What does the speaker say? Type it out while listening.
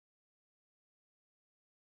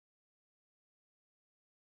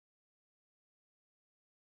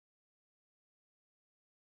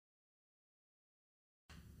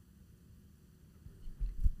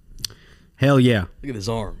Hell yeah. Look at his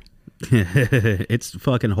arm. It's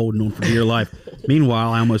fucking holding on for dear life.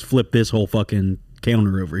 Meanwhile, I almost flipped this whole fucking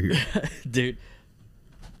counter over here. Dude.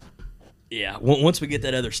 Yeah, once we get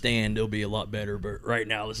that other stand, it'll be a lot better. But right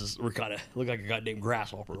now, we're kind of look like a goddamn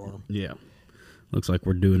grasshopper on them. Yeah. Looks like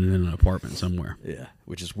we're doing it in an apartment somewhere. Yeah,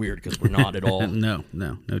 which is weird because we're not at all. No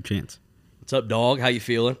chance. What's up, dog? How you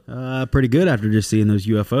feeling? Pretty good after just seeing those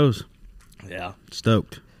UFOs. Yeah.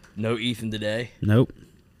 Stoked. No Ethan today?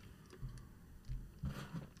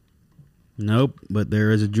 Nope, but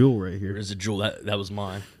there is a jewel right here. There's a jewel. That was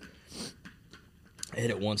mine. I hit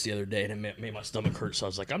it once the other day, and it made my stomach hurt, so I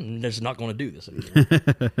was like, I'm just not going to do this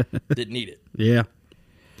anymore. Didn't need it. Yeah.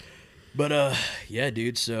 But, yeah,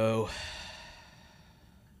 dude, so...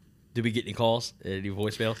 Did we get any calls? Any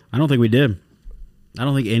voicemails? I don't think we did. I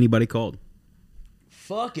don't think anybody called.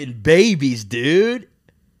 Fucking babies, dude.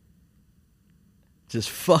 Just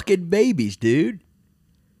fucking babies, dude.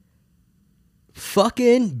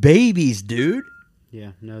 Fucking babies, dude.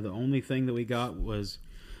 Yeah, no, the only thing that we got was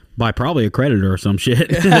by probably a creditor or some shit.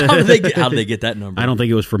 How did they get that number? I don't think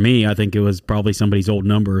it was for me. I think it was probably somebody's old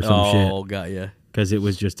number or some shit. Oh, got ya. Because it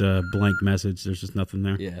was just a blank message. There's just nothing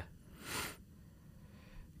there. Yeah.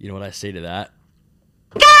 You know what I say to that?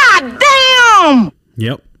 God damn!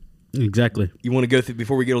 Yep, exactly. You want to go through,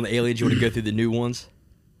 before we get on the aliens, you want to go through the new ones?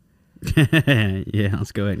 Yeah,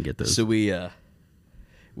 let's go ahead and get those. So we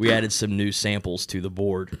added some new samples to the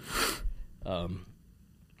board. You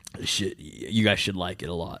guys should like it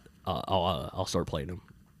a lot. I'll start playing them.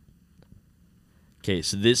 Okay,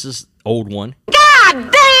 so this is old one.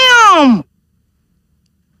 God damn!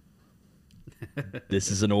 This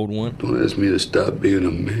is an old one. Don't ask me to stop being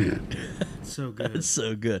a man. So good. It's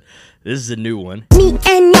so good. This is a new one. Me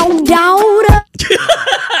and your daughter.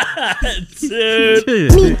 Dude.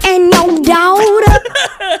 Me and your daughter.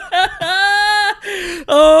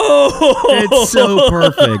 Oh, It's so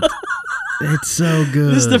perfect. It's so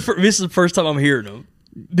good. This is the first time I'm hearing them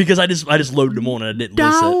because I just loaded them on and I didn't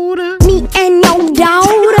listen. Daughter. Me and your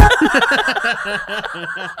daughter.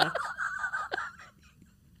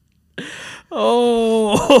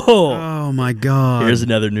 Oh, my God. here's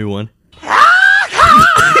another new one.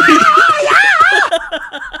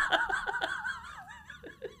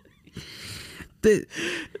 The-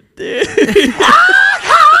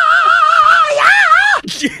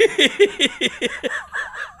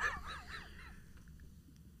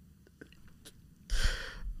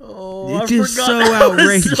 Oh, It's just so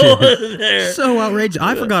outrageous. So outrageous.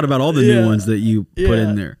 I forgot about all the new ones that you put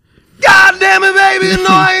in there. God damn it, baby, you know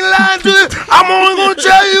I ain't lying to you. I'm only gonna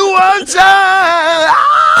tell you one time.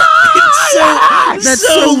 That's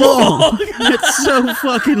so long. That's so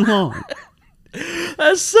fucking long.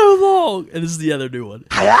 That's so long. And this is the other new one.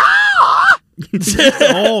 It's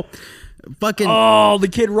all fucking. Oh, the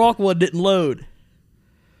Kid Rock one didn't load.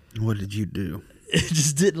 What did you do? It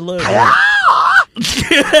just didn't load.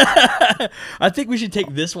 I think we should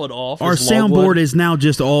take this one off. Our this long soundboard one. is now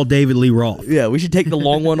just all David Lee Roth. Yeah, we should take the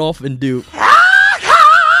long one off and do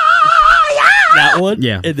that one.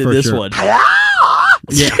 Yeah, and then for this sure. one.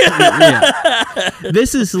 Yeah.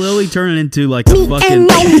 This is slowly turning into like a fucking.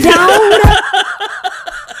 And your daughter.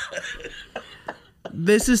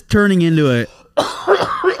 This is turning into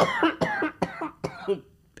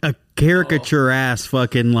a caricature ass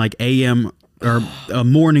fucking like AM or a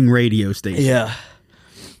morning radio station. Yeah.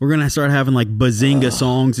 We're gonna start having like Bazinga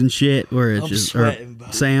songs and shit where it's I'm just sweating,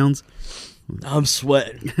 bud. sounds. I'm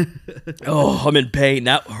sweating. Oh, I'm in pain.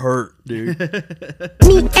 That hurt, dude. Me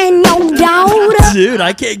and your daughter. Dude,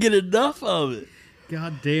 I can't get enough of it.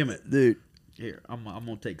 God damn it, Dude. Here, I'm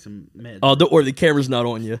gonna take some meds. Oh, don't worry. The camera's not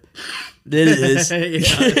on you. It is. Yeah.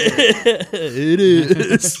 It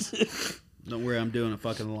is. Don't worry, I'm doing a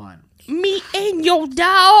fucking line. Me and your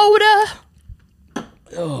daughter.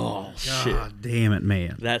 Oh, shit. God damn it,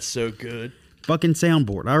 man. That's so good. Fucking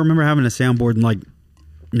soundboard. I remember having a soundboard in like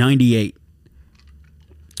 98.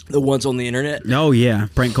 The ones on the internet? Oh yeah,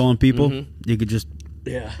 prank calling people. You could just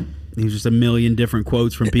Yeah. there's just a million different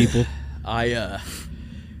quotes from people.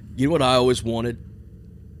 You know what I always wanted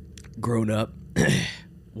growing up?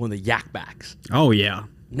 One of the yak backs. Oh yeah.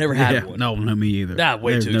 Never had Yeah, one. no, me either. Nah,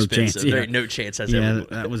 way There's too no expensive. chance. There Yeah. ain't no chance that's Yeah, ever.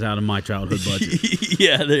 that was out of my childhood budget.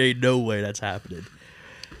 Yeah, there ain't no way that's happening.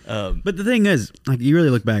 But the thing is, like, you really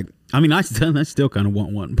look back. I mean, I still kind of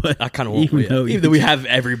want one, but I kind of want one. Even though we have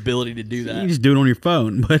every ability to do you that. just do it on your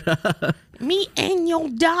phone. But Me and your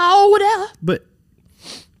daughter. but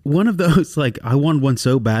one of those, like, I wanted one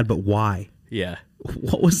so bad, but why? Yeah.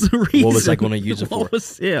 What was the reason? What was I going to use it for?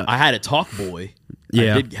 Yeah. I had a Talk Boy.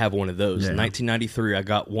 Yeah. I did have one of those. Yeah. In 1993, I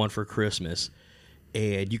got one for Christmas.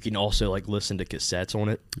 And you can also, like, listen to cassettes on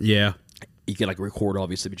it. Yeah. you could like record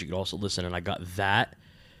obviously, but you could also listen. And I got that,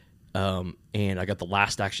 and I got the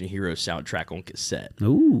Last Action Hero soundtrack on cassette.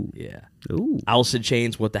 Ooh. Yeah, Ooh. Alice in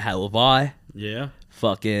Chains, What the Hell Have I? Yeah.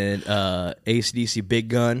 Fucking AC/DC Big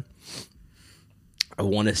Gun. I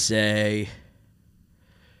want to say.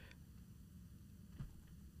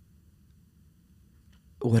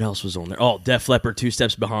 What else was on there? Oh, Def Leppard, Two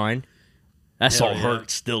Steps Behind. That song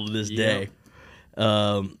hurts still to this day.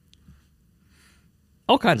 All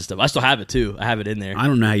kinds of stuff. I still have it too. I have it in there. I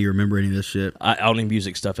don't know how you remember any of this shit. I only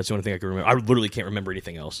music stuff. That's the only thing I can remember. I literally can't remember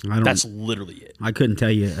anything else. That's literally it. I couldn't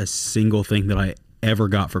tell you a single thing that I ever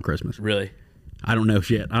got for Christmas. Really? I don't know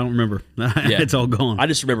shit. I don't remember. Yeah. It's all gone. I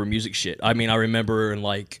just remember music shit. I mean, I remember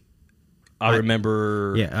I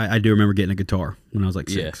remember. Yeah, I do remember getting a guitar when I was like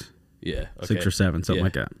 6. Yeah. Okay. 6 or 7, something Yeah.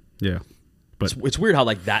 like that. Yeah. But It's weird how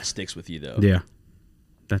like that sticks with you though. yeah.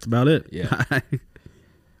 That's about it. Yeah. I don't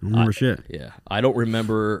remember shit. Yeah. I don't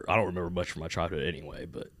remember much from my childhood anyway,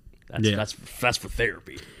 but that's for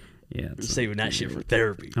therapy. Yeah. I'm saving that shit for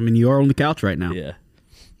therapy. I mean, you are on the couch right now. Yeah.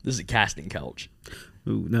 This is a casting couch.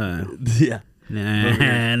 Ooh, no. Yeah.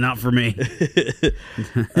 Nah, not for me.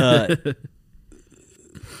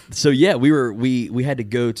 So yeah, we had to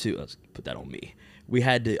go to let's put that on me. I'm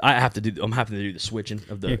having to do the switching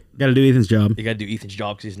of the Yeah, got to do Ethan's job. You got to do Ethan's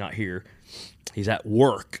job because he's not here. He's at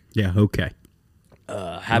work. Yeah, okay.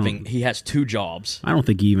 He has 2 jobs. I don't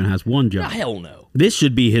think he even has one job. Hell no. This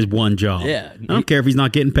should be his one job. Yeah. I don't care if he's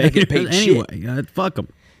not getting paid, getting paid anyway. Fuck him.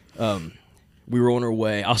 We were on our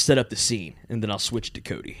way. I'll set up the scene and then I'll switch to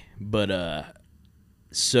Cody. But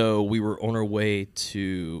so we were on our way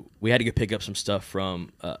to. We had to go pick up some stuff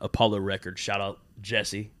from Apollo Records. Shout out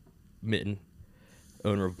Jesse Mitten,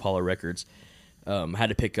 owner of Apollo Records. Had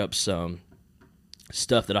to pick up some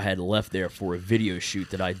stuff that I had left there for a video shoot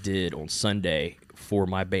that I did on Sunday for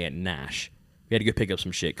my band Nash. We had to go pick up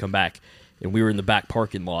some shit, come back, and we were in the back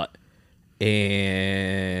parking lot.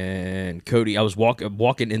 And Cody, I was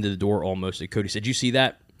walking into the door almost, and Cody said, "You see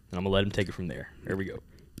that?" And I'm gonna let him take it from there. There we go.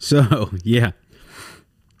 So, yeah.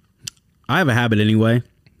 I have a habit anyway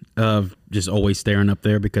of just always staring up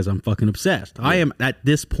there because I'm fucking obsessed. I am, at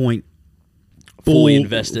this point, Fully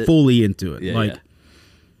invested. Fully into it. Yeah,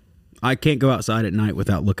 I can't go outside at night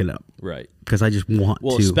without looking up. Right. Because I just want to.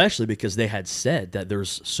 Well, especially because they had said that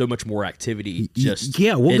there's so much more activity. Just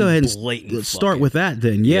yeah, we'll go ahead and blatant start fucking- with that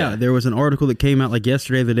then. Yeah, there was an article that came out like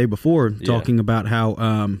yesterday, or the day before, talking about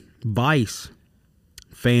how Bice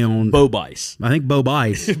found Bo Bice. I think Bo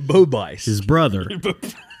Bice, Bo Bice. his brother.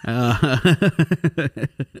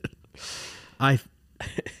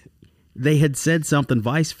 They had said something.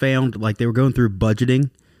 Vice found like they were going through budgeting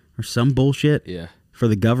or some bullshit. Yeah. For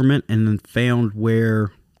the government, and then found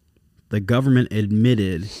where the government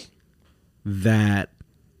admitted that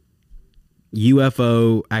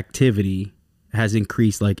UFO activity has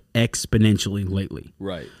increased like exponentially lately.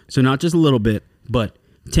 Right. So not just a little bit, but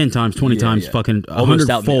 10 times, 20 times, fucking Almost 100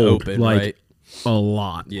 out in the fold, open, like right? a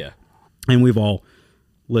lot. Yeah. And we've all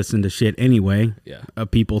listened to shit anyway. Yeah. Of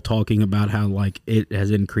people talking about how like it has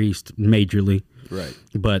increased majorly. Right.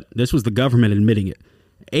 But this was the government admitting it.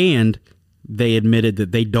 And they admitted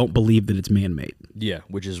that they don't believe that it's man-made. Yeah,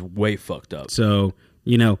 which is way fucked up. So,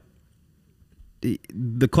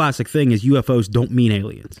 the classic thing is UFOs don't mean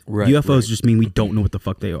aliens. Right, UFOs right. just mean we don't know what the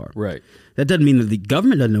fuck they are. Right. That doesn't mean that the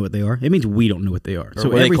government doesn't know what they are. It means we don't know what they are. Or So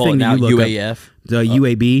what they call it everything now, that you look UAF. up, the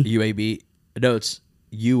UAB. UAB. No, it's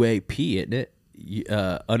UAP, isn't it?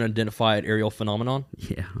 Unidentified aerial phenomenon.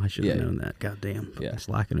 Yeah, I should have known that. Goddamn, Yeah.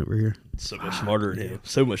 slacking over here. So much smarter than him.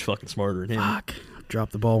 So much fucking smarter than him. Fuck, I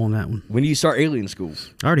dropped the ball on that one. When do you start alien school?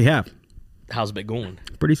 I already have. How's it going?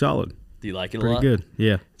 Pretty solid. Do you like it a Pretty lot? good.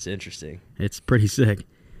 Yeah, It's interesting. it's pretty sick.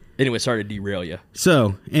 Anyway, sorry to derail you.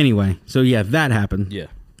 So anyway, yeah, that happened. Yeah.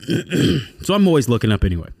 So I'm always looking up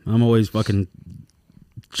anyway. I'm always fucking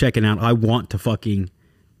checking out. I want to fucking.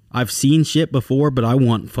 I've seen shit before, but I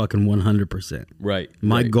want fucking 100%. Right.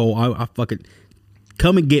 My right. goal, I fucking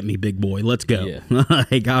come and get me, big boy. Let's go. Yeah.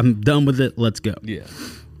 Like I'm done with it. Let's go. Yeah.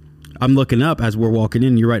 I'm looking up as we're walking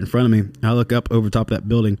in. You're right in front of me. I look up over top of that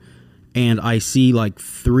building, and I see like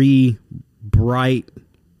 3 bright,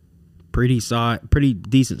 pretty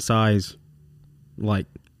decent size, like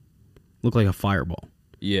look like a fireball.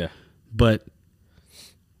 Yeah. But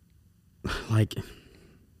like,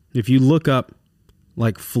 if you look up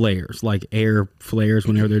like flares, like air flares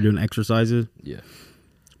whenever they're doing exercises, Yeah.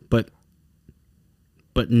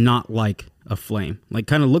 but not like a flame. Like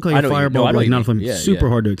kind of look like I a know what you- fireball, no, I but know like what you not a flame. mean. Yeah, Super yeah.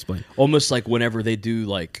 hard to explain. Almost like whenever they do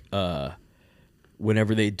like on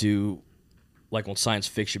science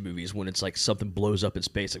fiction movies when it's like something blows up in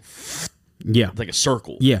space, like Yeah. like a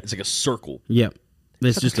circle. Yeah. It's like a circle. Yep.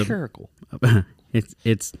 It's just a miracle.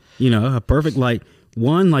 it's a perfect light,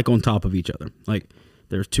 one like on top of each other. Like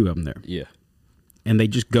there's two of them there. Yeah. And they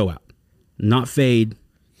just go out. Not fade,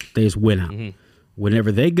 they just went out.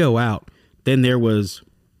 Whenever they go out, then there was,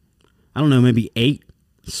 I don't know, maybe 8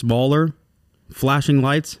 smaller flashing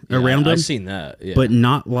lights around them. I've seen that. Yeah. But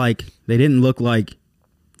not like, they didn't look like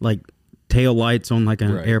tail lights on like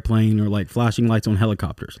an airplane or like flashing lights on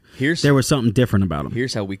helicopters. There was something different about them.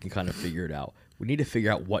 Here's how we can kind of figure it out. We need to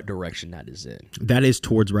figure out what direction that is in. That is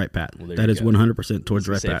towards right path. That is 100% towards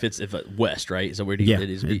right path. If it's west, right? So where do Yeah, it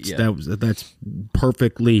is? that's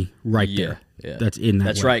perfectly right there. Yeah. That's in that.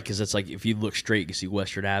 That's way. right, because it's like if you look straight, you see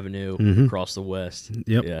Western Avenue across the west.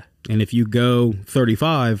 Yep. Yeah. And if you go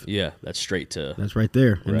 35, Yeah, that's straight to. that's right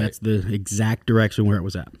there, and Right. that's the exact direction where it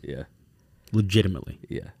was at. Yeah. Legitimately,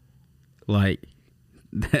 Yeah. like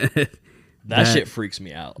That shit freaks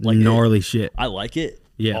me out. Like gnarly shit. I like it.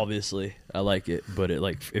 Yeah. Obviously, I like it, but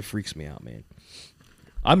it freaks me out, man.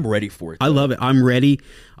 I'm ready for it. I love it. I'm ready.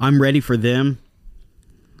 I'm ready for them.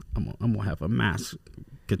 I'm gonna have a mass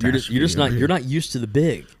catastrophe. You're not used to the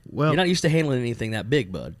big. Well- you're not used to handling anything that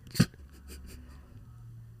big, bud.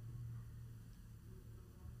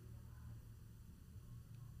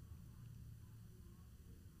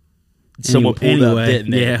 Someone pulled up,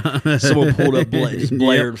 didn't they? Yeah. Someone pulled up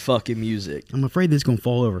blared fucking music. I'm afraid this is gonna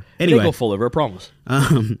fall over. It Anyway, ain't gonna fall over, I promise.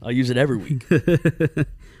 I'll use it every week.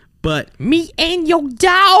 but Me and your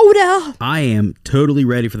daughter. I am totally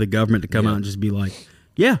ready for the government to come out and just be like,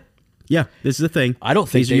 yeah, this is a thing. I don't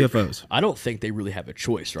think these are UFOs. I don't think they really have a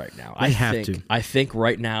choice right now. They have to. I think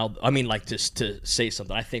right now. I mean, like just to say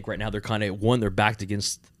something. I think right now they're kind of they're backed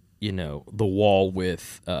against the wall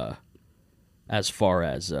with as far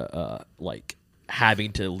as like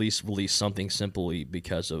having to at least release something simply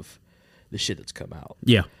because of the shit that's come out.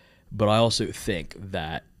 Yeah, But I also think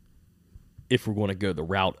that if we're going to go the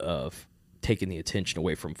route of taking the attention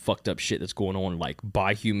away from fucked up shit that's going on, like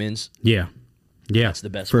by humans, yeah. that's the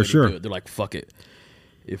best for way sure. to do it. They're like, fuck it.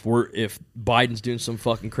 If Biden's doing some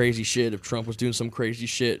fucking crazy shit, if Trump was doing some crazy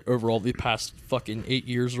shit over all the past fucking 8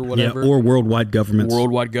 years or whatever, Yeah, or worldwide governments.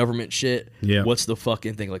 worldwide government shit, Yeah. what's the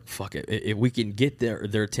fucking thing? Like, fuck it. If we can get their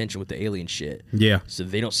attention with the alien shit, Yeah. so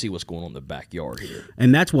they don't see what's going on in the backyard here.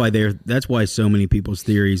 And that's why so many people's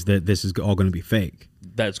theories that this is all going to be fake.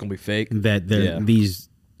 That's going to be fake. That Yeah. these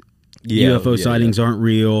Yeah, UFO yeah, sightings yeah. aren't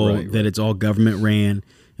real, Right, that right. it's all government ran,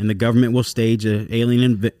 and the government will stage an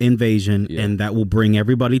alien invasion, Yeah. and that will bring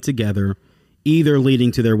everybody together, either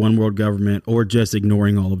leading to their one world government or just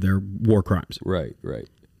ignoring all of their war crimes. Right.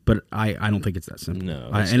 But I don't think it's that simple. No,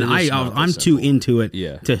 I, it's not that I'm too simple. into it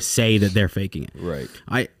Yeah. to say that they're faking it. Right.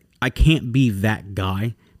 I can't be that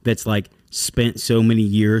guy that's like spent so many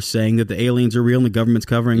years saying that the aliens are real and the government's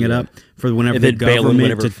covering it Yeah. up for whenever And the then bail 'em government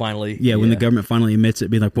whenever it finally- when the yeah. government finally admits it,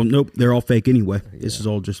 be like, well, nope, they're all fake anyway. This is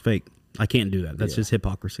all just fake. I can't do that. That's Yeah. just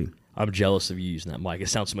hypocrisy. I'm jealous of you using that mic. It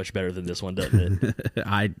sounds so much better than this one, doesn't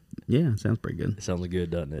it? Yeah, sounds pretty good. It sounds good,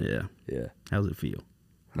 doesn't it? Yeah. Yeah. How's it feel?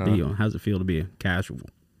 How's it feel to be a casual?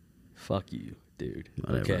 Fuck you, dude.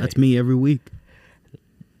 Whatever. Okay. That's me every week.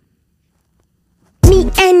 Me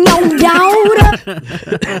and your daughter.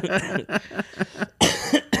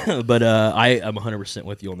 But I am 100%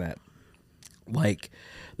 with you on that. Like,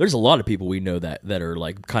 there's a lot of people we know that are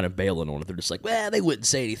like kind of bailing on it. They're just like, well, they wouldn't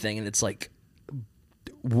say anything, and it's like,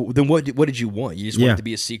 then what did you want? You just want Yeah. it to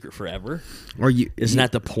be a secret forever? Or you Isn't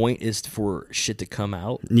that the point? Is for shit to come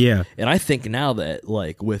out? Yeah. And I think now that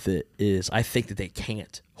like with it is, I think that they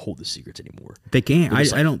can't hold the secrets anymore. They can't. They're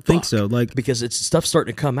just I like, don't think "Fuck," so. Like, because it's stuff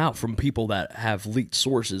starting to come out from people that have leaked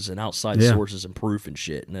sources and outside Yeah. sources and proof and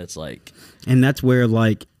shit, and it's like, and that's where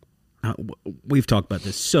like we've talked about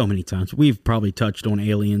this so many times. We've probably touched on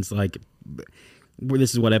aliens like where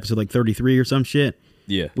this is what episode like 33 or some shit.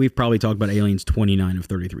 yeah, We've probably talked about aliens 29 of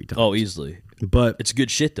 33 times. oh, easily. But It's good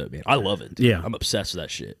shit though, man. I love it. Dude. Yeah. I'm obsessed with that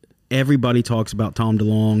shit. everybody talks about Tom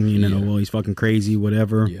DeLonge, you know, Yeah. well, he's fucking crazy,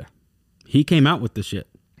 whatever. Yeah, He came out with the shit.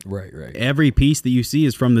 right. Every piece that you see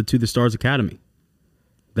is from the To the Stars Academy.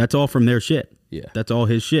 That's all from their shit. Yeah. That's all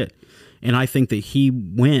his shit. And I think that he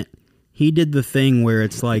did the thing where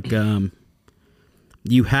it's like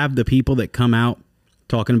you have the people that come out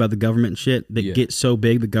talking about the government and shit that Yeah. get so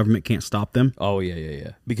big the government can't stop them. Oh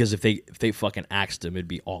yeah. Because if they fucking axed him, it'd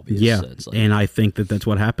be obvious. Yeah. It's like, And I think that that's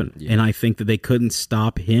what happened. Yeah. And I think that they couldn't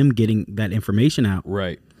stop him getting that information out.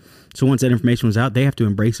 right. So once that information was out, they have to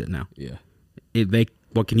embrace it now. Yeah.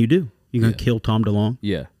 What can you do? You going to Yeah. kill Tom DeLonge?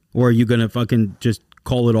 Yeah. Or are you going to fucking just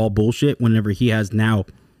call it all bullshit whenever he has now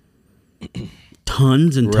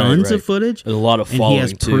tons and tons right. of footage? There's a lot of and following he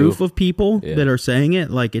has too. proof of people Yeah. that are saying it.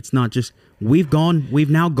 Like, it's not just We've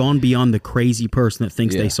now gone beyond the crazy person that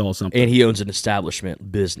thinks Yeah. they saw something. And he owns an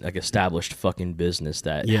establishment business, like established fucking business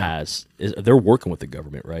that Yeah. they're working with the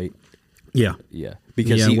government, right? yeah. Yeah,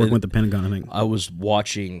 because Yeah, working with the Pentagon, I think. I was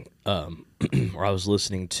watching, or I was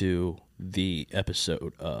listening to the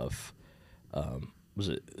episode of, was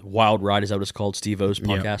it Wild Ride? Is that what it's called? Steve O's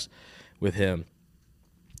podcast with him,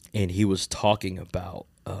 and he was talking about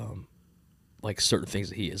like certain things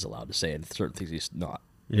that he is allowed to say and certain things he's not.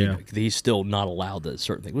 You Yeah. know, he's still not allowed to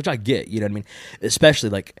certain things, which I get. You know what I mean? Especially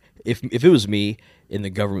like if it was me and the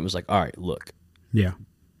government was like, all right, look, Yeah.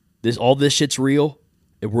 all this shit's real.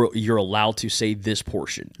 You're allowed to say this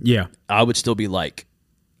portion. Yeah. I would still be like,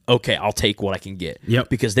 okay, I'll take what I can get. Yep.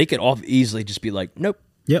 Because they could easily just be like, nope,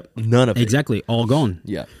 Yep. none of it. Exactly. All gone.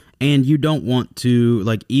 Yeah. And you don't want to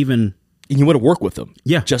like even And you want to work with them.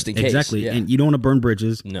 yeah, Just in case. Exactly. Yeah. And you don't want to burn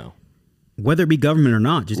bridges, No. whether it be government or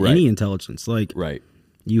not, just Right. any intelligence. Like Right.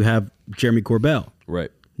 you have Jeremy Corbell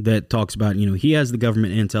Right. that talks about, he has the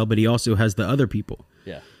government intel, but he also has the other people.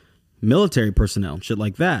 Yeah. Military personnel, shit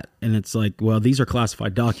like that. And it's like, well, these are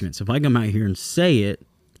classified documents. If I come out here and say it,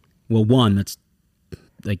 well, one, that's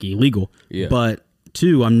like illegal. Yeah. But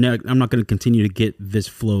two, I'm not going to continue to get this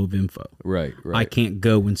flow of info. Right. Right. I can't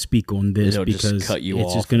go and speak on this It'll just because cut you it's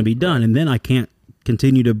off. just going to be done. And then I can't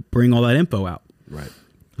continue to bring all that info out. Right.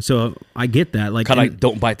 So I get that. Like, Kind of and- like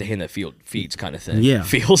don't bite the hand that feeds kind of thing. Yeah.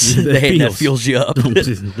 Feels That the hand that feels. feels you up.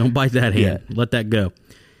 don't bite that hand. Yeah. Let that go.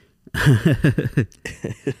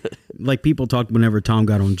 Like people talked whenever Tom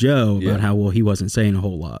got on Joe about Yeah. how, well, he wasn't saying a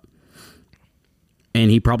whole lot. And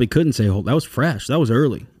he probably couldn't say a whole. That was fresh. That was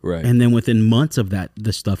early. Right. And then within months of that,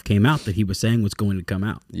 the stuff came out that he was saying was going to come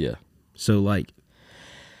out. Yeah. So like,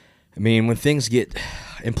 I mean, when things get,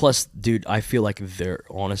 and plus, dude, I feel like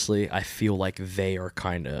I feel like they are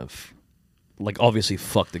kind of, like, obviously,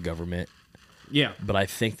 fuck the government, yeah, but I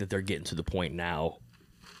think that they're getting to the point now.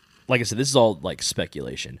 Like I said, this is all like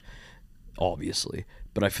speculation, obviously,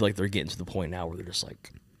 but I feel like they're getting to the point now where they're just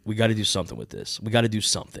like, we got to do something with this. We got to do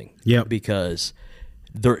something. Yep. Because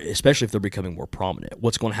especially if they're becoming more prominent.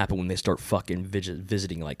 What's going to happen when they start fucking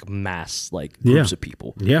visiting like mass like groups Yeah. of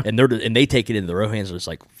people? Yeah. and they take it into their own hands and it's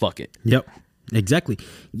like, fuck it. Yep, exactly.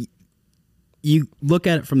 You look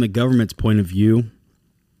at it from the government's point of view.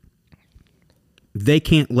 They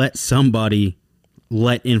can't let somebody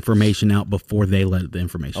let information out before they let the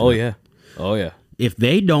information out. Oh yeah. If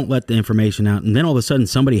they don't let the information out and then all of a sudden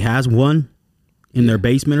somebody has one in their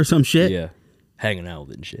basement or some shit, Yeah, hanging out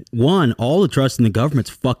with it and shit. one, all the trust in the government's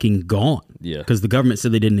fucking gone. Yeah. Because the government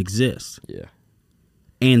said they didn't exist. Yeah,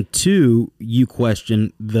 And two, you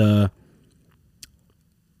question the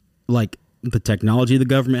technology the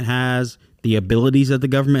government has, the abilities that the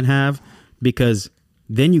government have, because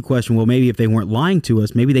then you question, well, maybe if they weren't lying to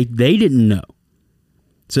us, maybe they didn't know.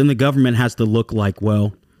 So then the government has to look like,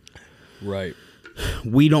 well, right.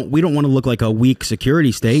 we don't want to look like a weak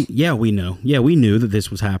security state. Yeah, we know. Yeah, we knew that this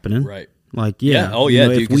was happening. Right. Like, yeah. Yeah. Oh, yeah,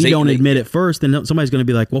 dude, if 'cause we don't they- admit it first, then somebody's going to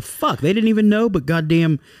be like, well, fuck, they didn't even know, but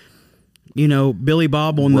goddamn, Billy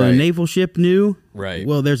Bob on the Right. naval ship knew. Right.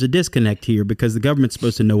 Well, there's a disconnect here because the government's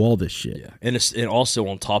supposed to know all this shit. Yeah, and also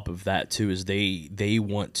on top of that too is they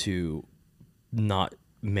want to not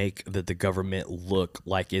make the government look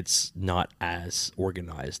like it's not as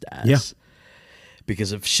organized as. Yeah.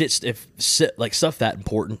 Because if like stuff that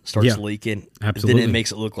important starts Yeah. leaking, Absolutely. then it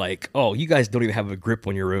makes it look like, oh, you guys don't even have a grip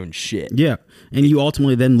on your own shit. Yeah. And you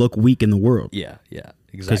ultimately then look weak in the world. Yeah, yeah,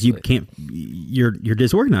 Because exactly. you can't, you're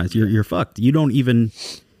disorganized. You're fucked.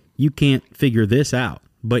 You can't figure this out.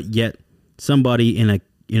 But yet somebody in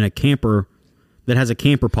a camper that has a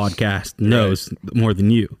camper podcast knows more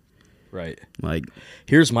than you. Right. Like,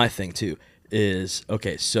 Here's my thing too is,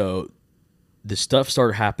 okay, so the stuff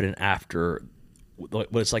started happening after, what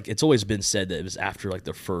it's like, it's always been said that it was after like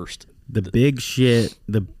the first, the big shift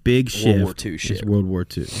World War II is shit. World War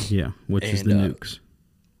II. Yeah, which is the And, nukes.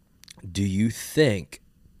 do you think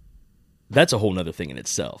that's a whole nother thing in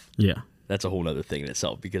itself? Yeah. That's a whole nother thing in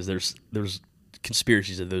itself because there's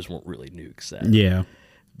conspiracies that those weren't really nukes. That, Yeah.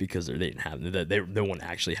 because they didn't have no one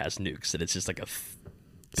actually has nukes, that it's just like a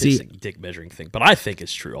See- dick measuring thing. But I think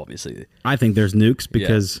it's true, obviously. I think there's nukes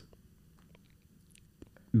because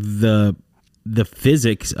the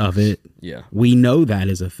physics of it, Yeah. we know that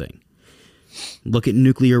is a thing. Look at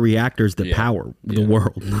nuclear reactors that Yeah. power the Yeah.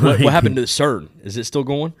 world. What happened to CERN? Is it still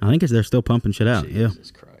going? I think they're still pumping shit out. Yeah.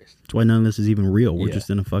 Jesus Christ. That's why none of this is even real. We're Yeah. just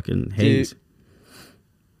in a fucking haze.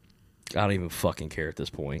 Dude, I don't even fucking care at this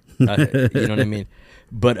point. You know what I mean?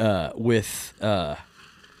 But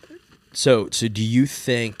so do you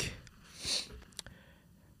think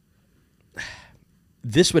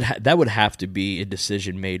this that would have to be a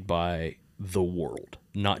decision made by the world,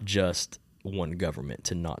 not just one government,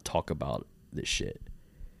 to not talk about this shit.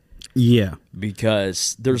 Yeah.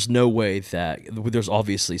 Because there's no way that there's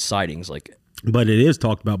obviously sightings like. But it is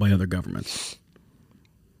talked about by other governments.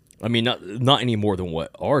 I mean, not any more than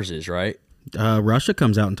what ours is, right? Russia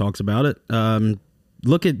comes out and talks about it.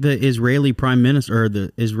 Look at the Israeli prime minister, or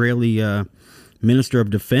the Israeli minister of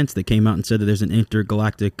defense that came out and said that there's an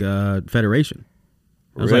intergalactic federation.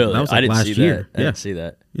 Really? That was I didn't last see year. that. I didn't see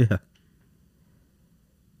that. Yeah.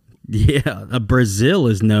 Yeah. Brazil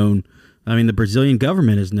is known. I mean, the Brazilian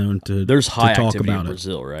government is known to There's high to talk activity about in it.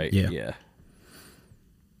 Brazil, right? Yeah. Yeah.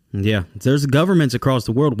 Yeah. There's governments across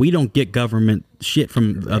the world. We don't get government shit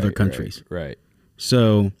from other countries. Right.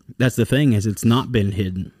 So that's the thing, is it's not been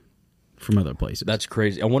hidden from other places. That's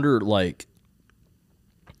crazy. I wonder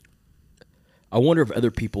if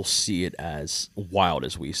other people see it as wild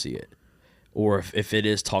as we see it, or if it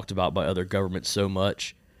is talked about by other governments so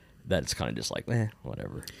much that it's kind of just like,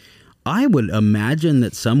 whatever. I would imagine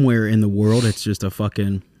that somewhere in the world it's just a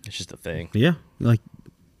fucking, It's just a thing. yeah, like,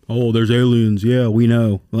 oh, there's aliens. Yeah, we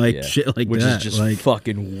know. Like, Yeah. shit like Which that. is just like,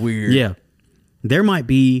 fucking weird. yeah. There might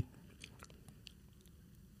be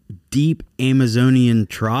deep Amazonian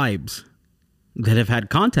tribes that have had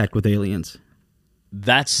contact with aliens,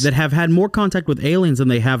 That's that have had more contact with aliens than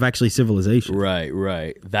they have actually civilization.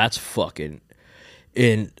 right. That's fucking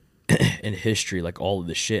in history. Like all of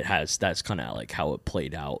the shit that's kind of like how it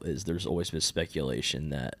played out. Is there's always been speculation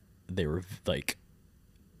that they were like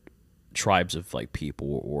tribes of like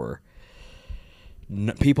people or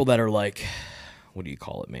people that are like, what do you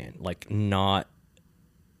call it, man? Like not,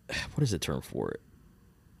 what is the term for it?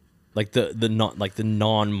 Like the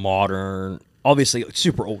non-modern, obviously like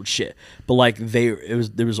super old shit, but like there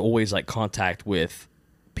was always like contact with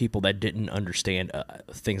people that didn't understand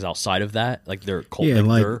things outside of that, like their cult. Yeah,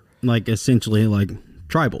 like essentially like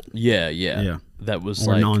tribal. Yeah. That was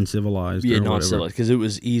Or like non-civilized. yeah, or non-civilized, because it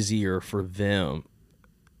was easier for them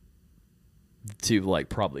to like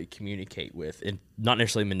probably communicate with and not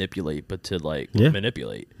necessarily manipulate, but to like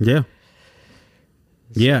manipulate. Yeah.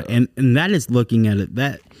 Yeah, and that is looking at it,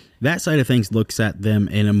 that side of things looks at them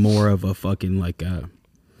in a more of a fucking like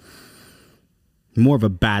more of a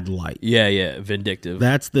bad light. Yeah, vindictive.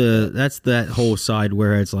 That's that whole side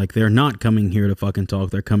where it's like they're not coming here to fucking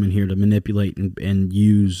talk, they're coming here to manipulate and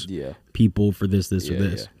use people for this or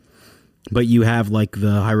this. Yeah. But you have like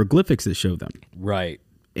the hieroglyphics that show them. Right.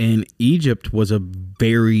 And Egypt was a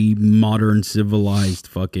very modern, civilized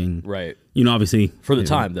fucking... Right. You know, obviously... For the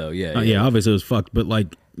time, though, yeah. Yeah, obviously it was fucked. But,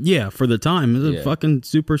 like, yeah, for the time, it was a fucking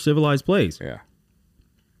super civilized place. Yeah.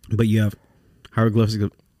 But you have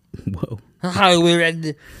hieroglyphics... Whoa. You got over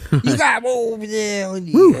there.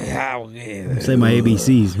 Say my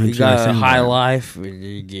ABCs. Make You sure I got a sound high right. life.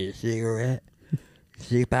 You get a cigarette.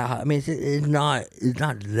 Sleep out. I mean, it's not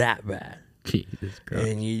that bad. Jesus Christ.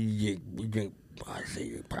 And you drink, I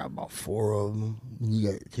say probably about 4 of them.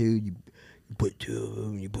 You got 2, you put 2 of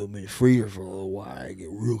them, you put them in the freezer for a little while, they get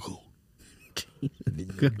real cold. Then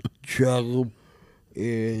you chug them,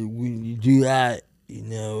 and when you do that, you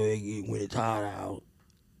know, when it's hot out.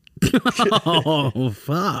 Oh,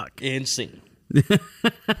 fuck. And scene.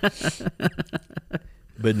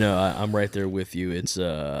 But no, I'm right there with you. It's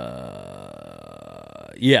yeah.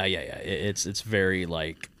 It's very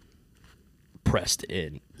like pressed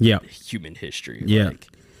in human history. Yeah. Like,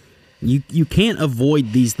 You can't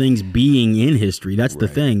avoid these things being in history. That's the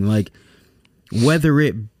thing. Like, whether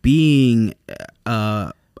it being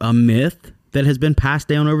a myth that has been passed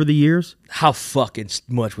down over the years, how fucking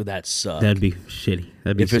much would that suck? that'd be shitty.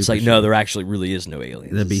 That'd be if it's super like, no, there actually really is no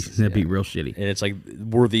aliens. that'd be real shitty. And it's like,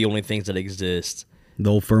 we're the only things that exist. The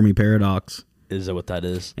old Fermi paradox. Is that what that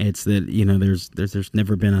is? It's that, you know, there's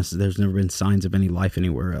never been signs of any life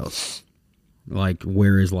anywhere else. Like,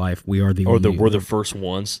 where is life? We are the Or only, we're the first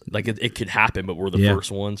ones. Like it could happen, but we're the Yeah.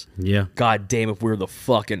 first ones. Yeah. God damn, if we're the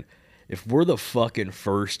fucking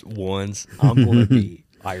first ones, I'm gonna be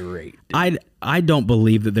irate. I don't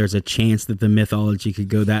believe that there's a chance that the mythology could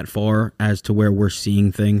go that far as to where we're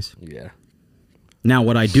seeing things. Yeah. Now,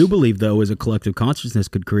 what I do believe, though, is a collective consciousness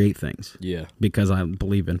could create things. Yeah. Because I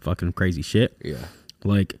believe in fucking crazy shit. Yeah.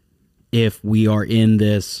 Like, if we are in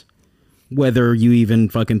this, whether you even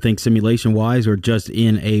fucking think simulation-wise or just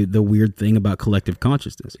in the weird thing about collective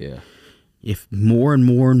consciousness. Yeah. If more and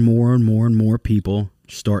more and more and more and more people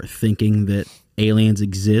start thinking that aliens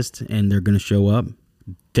exist and they're going to show up,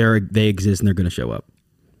 they exist and they're going to show up.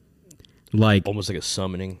 Like, Almost like a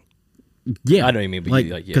summoning. yeah, I know what you mean, but like,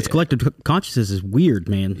 yeah, because collective consciousness is weird,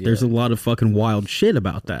 man. Yeah. There's a lot of fucking wild shit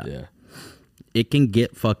about that. Yeah. It can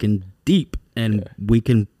get fucking deep, and we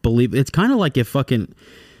can believe. It's kind of like if fucking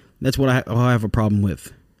That's what I have a problem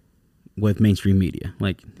with mainstream media.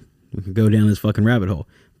 Like, we could go down this fucking rabbit hole,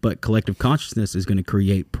 but collective consciousness is going to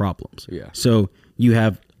create problems. Yeah. So you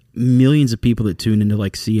have millions of people that tune into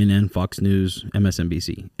like CNN, Fox News,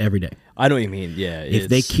 MSNBC every day. I know what you mean. Yeah. If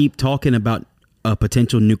they keep talking about a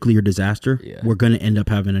potential nuclear disaster, Yeah. we're going to end up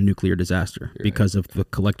having a nuclear disaster because of the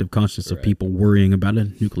collective consciousness of people worrying about a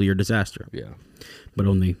nuclear disaster. Yeah. But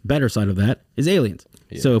on the better side of that is aliens.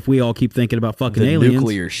 So if we all keep thinking about fucking The aliens,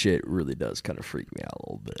 nuclear shit really does kind of freak me out a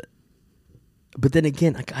little bit. But then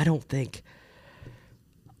again, like I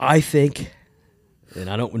think, and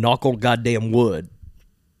I don't knock on goddamn wood,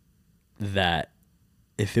 that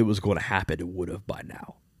if it was going to happen, it would have by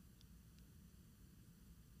now.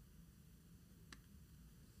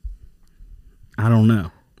 I don't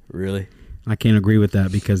know. Really? I can't agree with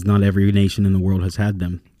that because not every nation in the world has had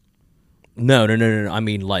them. No. I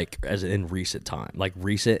mean, like as in recent time, like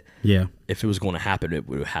recent. Yeah. If it was going to happen, it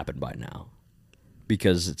would have happened by now.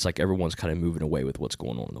 Because it's like everyone's kind of moving away with what's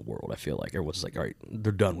going on in the world. I feel like everyone's like, all right,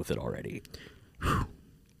 they're done with it already.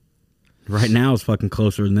 Right now it's fucking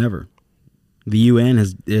closer than ever. The UN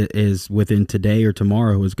is within today or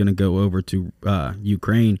tomorrow is going to go over to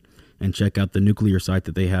Ukraine and check out the nuclear site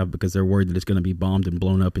that they have because they're worried that it's going to be bombed and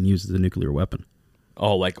blown up and used as a nuclear weapon.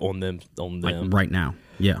 Oh, like on them. Like right now.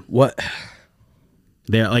 Yeah. What?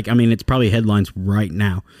 They're like, I mean, it's probably headlines right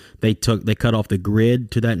now. They cut off the grid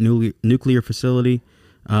to that nuclear facility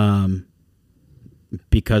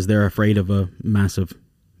because they're afraid of a massive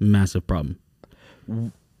problem.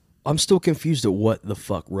 I'm still confused at what the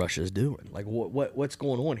fuck Russia's doing. Like, what's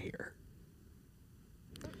going on here?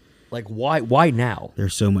 Like, why now?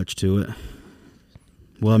 There's so much to it.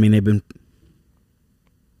 Well, I mean, they've been...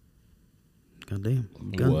 Goddamn.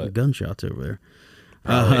 What? Gunshots over there.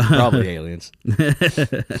 Probably aliens.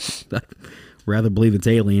 I'd rather believe it's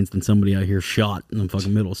aliens than somebody out here shot in the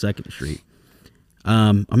fucking middle of 2nd Street.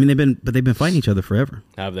 I mean, they've been fighting each other forever.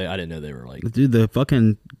 Have they? I didn't know they were like... Dude,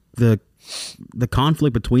 the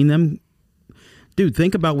conflict between them. Dude,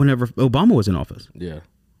 think about whenever Obama was in office. Yeah.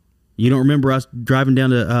 You don't remember us driving down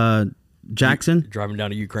to Jackson? Driving down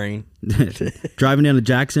to Ukraine? Driving down to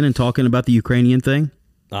Jackson and talking about the Ukrainian thing?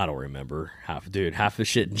 I don't remember. Half the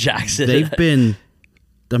shit in Jackson. They've been...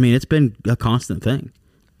 I mean, it's been a constant thing.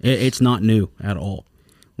 It's not new at all.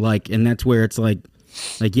 Like, and that's where it's like,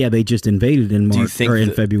 yeah, they just invaded in March or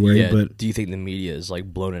in February. Yeah, but do you think the media is like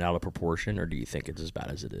blown it out of proportion, or do you think it's as bad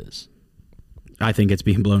as it is? I think it's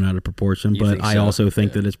being blown out of proportion. You But think I so? also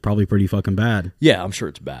think that it's probably pretty fucking bad. Yeah, I'm sure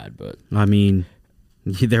it's bad, but I mean,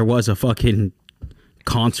 there was a fucking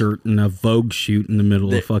concert and a Vogue shoot in the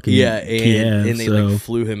middle of fucking Kiev, and they so, like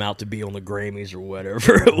flew him out to be on the Grammys or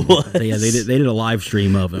whatever it was. yeah, they did a live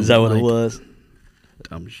stream of him. Is that what it Like, was?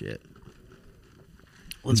 Dumb shit.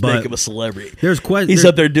 Let's But make him a celebrity. He's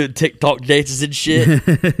up there doing TikTok dances and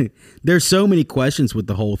shit. There's so many questions with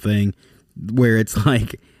the whole thing where it's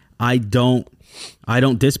like I don't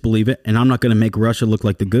disbelieve it, and I'm not going to make Russia look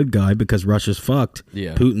like the good guy because Russia's fucked.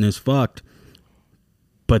 Yeah. Putin is fucked.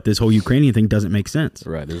 But this whole Ukrainian thing doesn't make sense.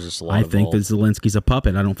 Right, there's just a lot I think that Zelensky's a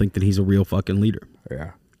puppet. I don't think that he's a real fucking leader.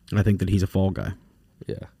 Yeah. I think that he's a fall guy.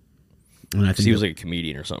 Yeah. And I Because think he was like a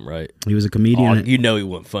comedian or something, right? he was a comedian. Oh, you know he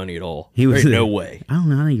wasn't funny at all. He was There's no way. I don't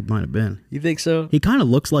know. I think he might have been. You think so? He kind of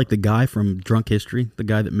looks like the guy from Drunk History, the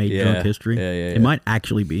guy that made Yeah. Drunk History. Yeah. It might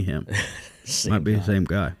actually be him. Same Might be guy. the same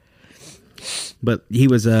guy. But he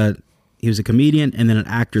was a comedian and then an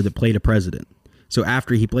actor that played a president. So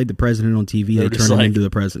after he played the president on TV, they They're just turned him like- into the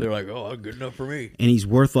president. They're like, oh, good enough for me. And he's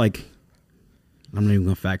worth like, I'm not even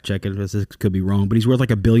going to fact check it. This could be wrong, but he's worth like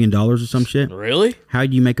 $1 billion or some shit. Really? How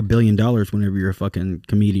do you make $1 billion whenever you're a fucking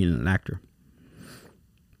comedian and an actor?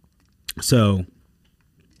 So,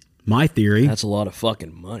 my theory, That's a lot of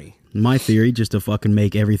fucking money. just to fucking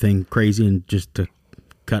make everything crazy and just to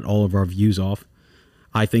cut all of our views off.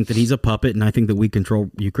 I think that he's a puppet, and I think that we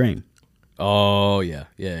control Ukraine. Oh, yeah.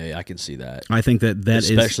 Yeah, I can see that. I think that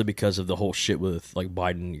Especially because of the whole shit with like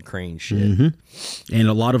Biden and Ukraine shit. and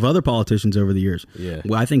a lot of other politicians over the years. Yeah.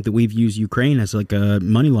 Well, I think that we've used Ukraine as like a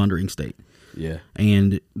money laundering state. Yeah.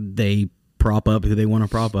 And they prop up who they want to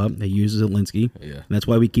prop up. They use Zelensky. Yeah. And that's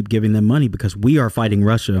why we keep giving them money, because we are fighting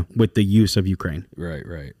Russia with the use of Ukraine.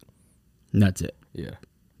 Right. And that's it. Yeah.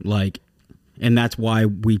 Like, and that's why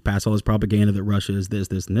we pass all this propaganda that Russia is this,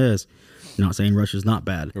 this, and this. Not saying Russia's not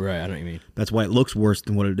bad. Right. I know what you mean. That's why it looks worse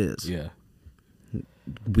than what it is. Yeah.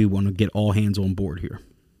 We want to get all hands on board here.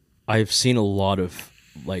 I've seen a lot of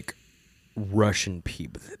like Russian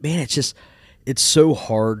people. Man, it's so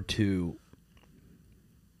hard to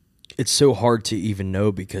even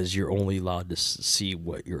know because you're only allowed to see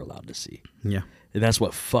what you're allowed to see. Yeah. And that's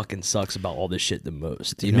what fucking sucks about all this shit the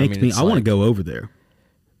most. You It know what makes I mean? me. It's I want to like, go over there.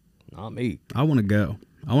 Not me. I want to go.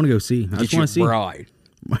 I want to go see. I Get just you a want to see. bride.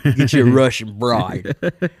 Get you a Russian bride.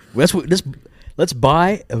 That's what. Let's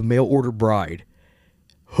buy a mail order bride.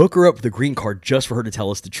 Hook her up with a green card just for her to tell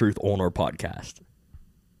us the truth on our podcast.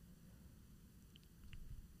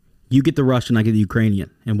 You get the Russian, I get the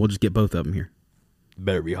Ukrainian, and we'll just get both of them here.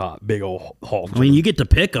 Better be hot. Big old hog. I mean, you get to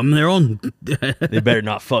pick them. They're on. They better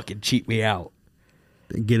not fucking cheat me out.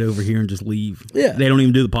 Get over here and just leave. Yeah. They don't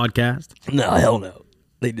even do the podcast. No, hell no.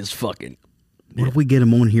 They just fucking. What if we get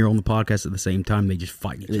them on here on the podcast at the same time? They just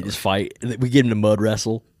fight each They other. just fight. We get them to mud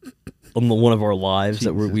wrestle on one of our lives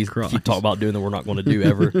that we Jesus Christ. keep talking about doing that we're not going to do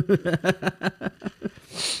ever.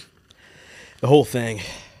 The whole thing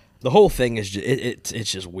is just,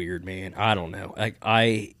 it's just weird, man. I don't know.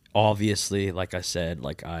 I obviously, like I said,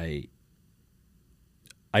 like I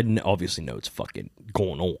obviously know it's fucking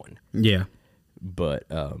going on, Yeah. but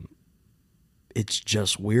it's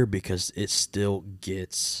just weird because it still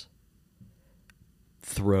gets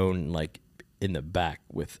thrown like in the back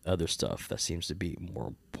with other stuff that seems to be more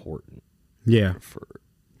important Yeah.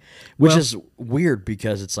 which Well- is weird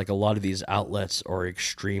because it's like a lot of these outlets are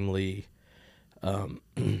extremely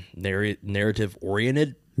narrative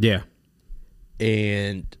oriented, Yeah.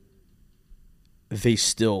 and they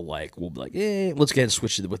still like will be like, let's go ahead and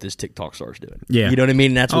switch to what this TikTok star's doing. Yeah. You know what I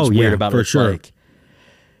mean? That's what's Oh, weird yeah, about for it. It's sure. like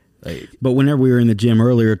But whenever we were in the gym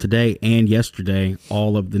earlier today and yesterday,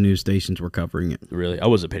 all of the news stations were covering it. really, I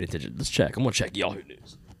wasn't paying attention. Let's check. I'm gonna check Yahoo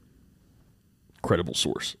News. Credible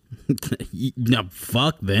source. No,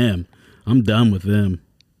 fuck them. I'm done with them.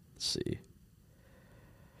 Let's see.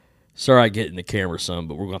 Sorry I get in the camera some,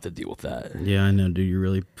 but we're gonna have to deal with that. Yeah, I know, dude. You're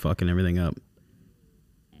really fucking everything up.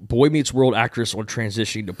 Boy Meets World actress on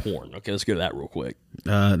transitioning to porn. Okay, let's go to that real quick.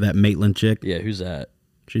 That Maitland chick. Yeah, who's that?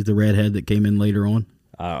 She's the redhead that came in later on.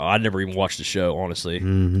 I never even watched the show, honestly.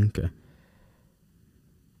 Okay.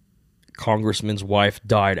 Congressman's wife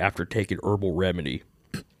died after taking herbal remedy.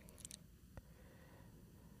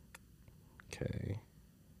 Okay.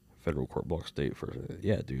 Federal court blocks state for...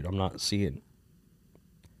 Yeah, dude, I'm not seeing...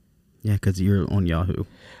 Yeah, because you're on Yahoo.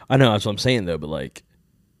 I know, that's what I'm saying, though, but like...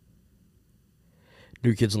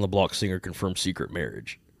 New Kids on the Block singer confirms secret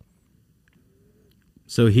marriage.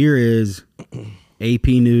 So here is AP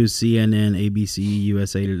News, CNN, ABC,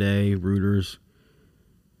 USA Today, Reuters,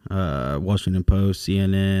 Washington Post,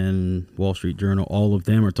 CNN, Wall Street Journal. All of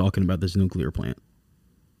them are talking about this nuclear plant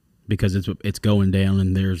because it's going down,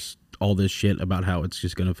 and there's all this shit about how it's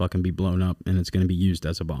just going to fucking be blown up and it's going to be used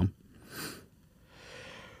as a bomb.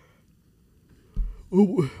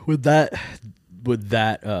 Would that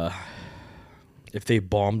if they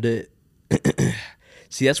bombed it,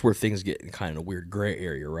 see, that's where things get in kind of a weird gray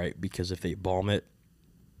area, right? Because if they bomb it,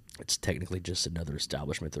 it's technically just another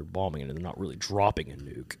establishment they're bombing, and they're not really dropping a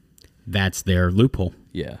nuke. That's their loophole.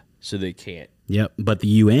 Yeah, so they can't. Yep, but the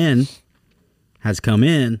UN has come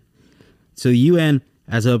in. So the UN,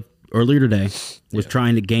 as of earlier today, was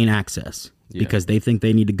trying to gain access because they think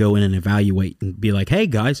they need to go in and evaluate and be like, hey,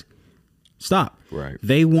 guys, stop. Right.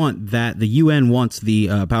 They want that. The UN wants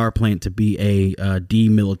the power plant to be a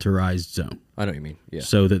demilitarized zone I know what you mean. Yeah,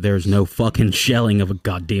 so that there's no fucking shelling of a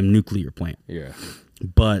goddamn nuclear plant. yeah.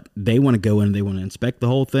 But they want to go in and they want to inspect the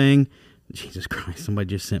whole thing. Jesus Christ, somebody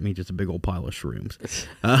just sent me just a big old pile of shrooms.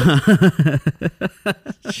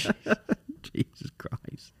 Jesus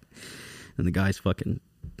Christ. And the guy's fucking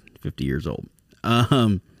 50 years old.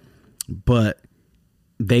 But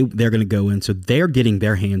they're going to go in, so they're getting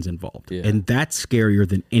their hands involved. Yeah. And that's scarier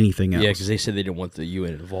than anything else. Yeah, because they said they didn't want the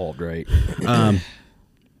UN involved, right?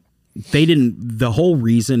 They didn't. The whole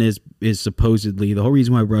reason is supposedly the whole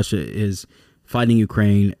reason why Russia is fighting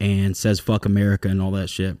Ukraine and says fuck America and all that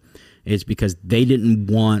shit is because they didn't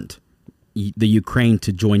want the Ukraine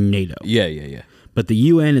to join NATO. Yeah. But the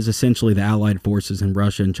UN is essentially the allied forces, and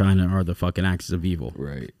Russia and China are the fucking axis of evil.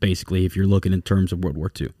 Right. Basically, if you're looking in terms of World War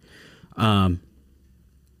II.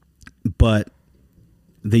 But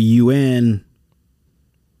the UN,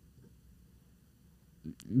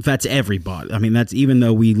 that's everybody. I mean, that's even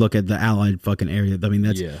though we look at the allied fucking area. I mean,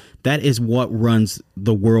 that is what runs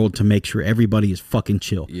the world to make sure everybody is fucking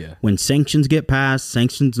chill. Yeah. When sanctions get passed,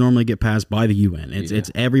 sanctions normally get passed by the UN. It's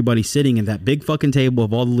everybody sitting at that big fucking table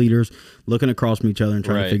of all the leaders looking across from each other and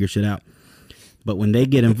trying to figure shit out. But when they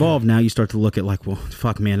get involved, now you start to look at like, well,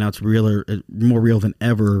 fuck, man, now it's more real than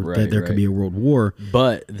ever that there could be a world war.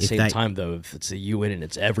 But at the same time, though, if it's the UN and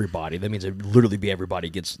it's everybody, that means it literally be everybody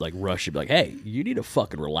gets like Russia, be like, hey, you need to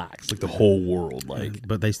fucking relax, like the whole world, like.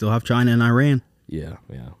 But they still have China and Iran. Yeah.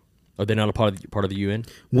 Are they not a part of the UN?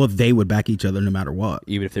 Well, they would back each other no matter what.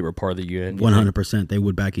 Even if they were part of the UN? 100%, they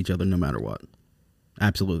would back each other no matter what.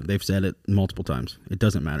 Absolutely. They've said it multiple times. It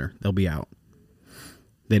doesn't matter. They'll be out.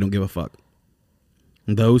 They don't give a fuck.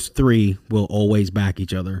 Those three will always back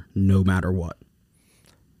each other no matter what.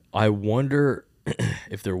 I wonder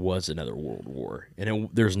if there was another world war and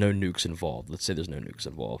there's no nukes involved. Let's say there's no nukes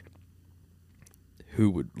involved. Who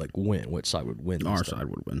would win? What side would win? Our side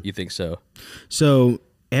would win. You think so? So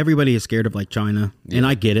everybody is scared of China, and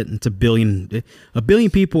I get it. It's a billion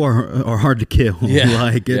people are hard to kill.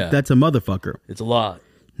 Yeah. That's a motherfucker. It's a lot.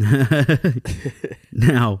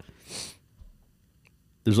 Now,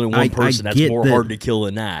 there's only one person that's more hard to kill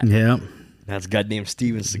than that. Yeah, that's goddamn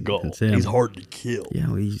Steven Seagal. That's him. He's hard to kill. Yeah,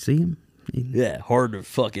 well, you see him. Yeah, hard to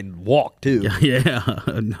fucking walk too. Yeah,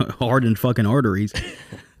 hard in fucking arteries.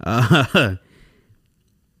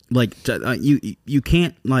 You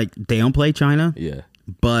can't downplay China. Yeah,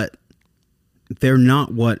 but they're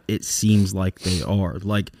not what it seems like they are.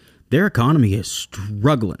 Their economy is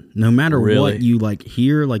struggling. No matter what you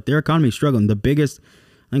hear, their economy is struggling. The biggest,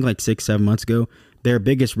 I think 6-7 months ago, their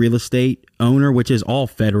biggest real estate owner, which is all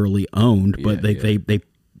federally owned, but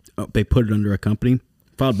they put it under a company,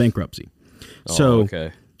 filed bankruptcy. So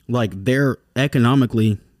okay. They're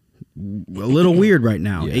economically a little weird right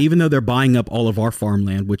now. Yeah. Even though they're buying up all of our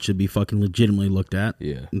farmland, which should be fucking legitimately looked at.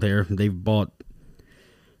 Yeah. They've bought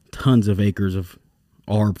tons of acres of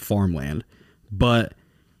our farmland. But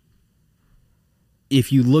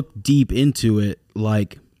if you look deep into it, a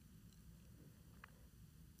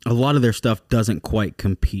lot of their stuff doesn't quite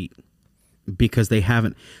compete because they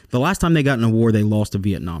haven't. The last time they got in a war, they lost to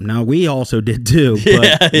Vietnam. Now, we also did too,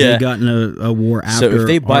 but they got in a war after. So if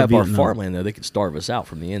they buy up Vietnam. our farmland, though, they could starve us out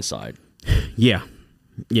from the inside. Yeah.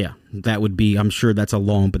 That would be, I'm sure that's a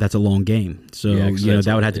long game. So,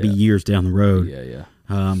 that would have to be years down the road. Yeah.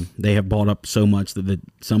 They have bought up so much that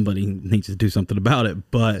somebody needs to do something about it.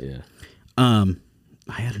 But I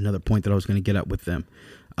had another point that I was going to get up with them.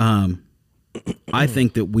 I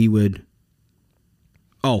think that we would...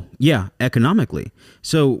 Oh, yeah, economically.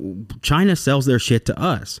 So China sells their shit to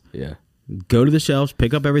us. Yeah. Go to the shelves,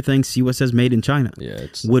 pick up everything, see what says made in China. Yeah.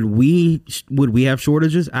 Would we have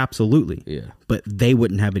shortages? Absolutely. Yeah. But they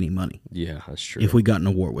wouldn't have any money. Yeah, that's true. If we got in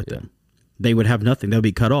a war with them. They would have nothing. They'll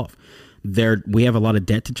be cut off. We have a lot of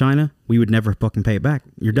debt to China. We would never fucking pay it back.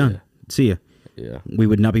 You're done. Yeah. See ya. Yeah. We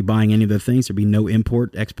would not be buying any of their things. There'd be no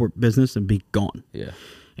import, export business and be gone. Yeah.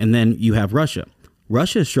 And then you have Russia.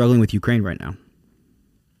 Russia is struggling with Ukraine right now.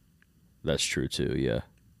 That's true too, yeah.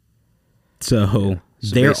 So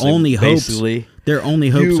their only hopes are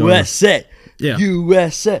USA. Yeah.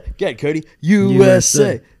 USA. Go ahead, Cody.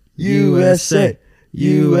 USA. USA.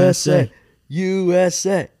 USA.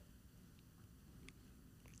 USA.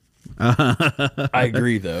 I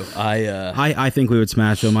agree though. I think we would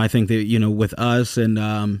smash them. I think that, with us and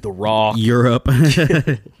The Rock, Europe,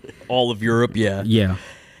 all of Europe, yeah. Yeah.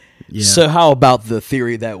 So how about the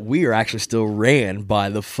theory that we are actually still ran by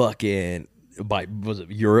was it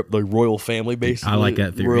Europe, the royal family, basically? I like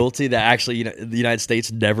that theory. Royalty that actually, the United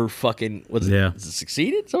States never fucking is it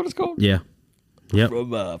succeeded? Is that what it's called? Yeah. Yep.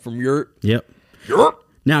 From Europe. Yep. Europe.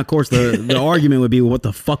 Now, of course, the argument would be, well, what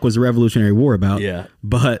the fuck was the Revolutionary War about? Yeah.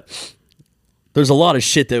 But there's a lot of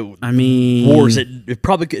shit that wars. It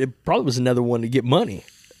probably was another one to get money.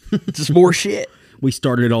 Just more shit. We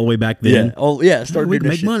started it all the way back then. Yeah. Oh yeah. Started we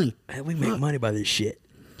make money. Man, we make money by this shit.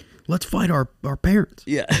 Let's fight our parents.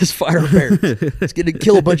 Yeah, let's fight our parents. Let's get to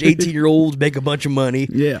kill a bunch of 18-year-olds, make a bunch of money.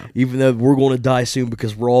 Yeah. Even though we're going to die soon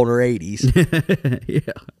because we're all in our 80s.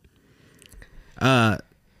 Yeah.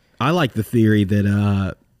 I like the theory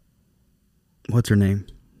that what's her name?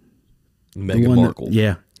 Meghan Markle.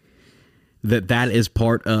 That is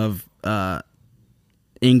part of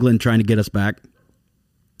England trying to get us back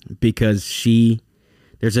because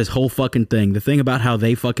there's this whole fucking thing. The thing about how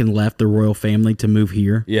they fucking left the royal family to move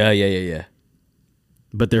here. Yeah.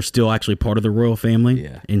 But they're still actually part of the royal family.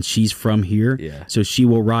 Yeah. And she's from here. Yeah. So she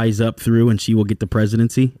will rise up through and she will get the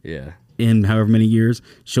presidency. Yeah. In however many years.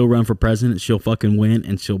 She'll run for president. She'll fucking win.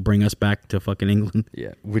 And she'll bring us back to fucking England.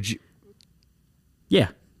 Yeah. Would you... Yeah.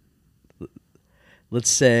 Let's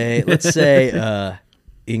say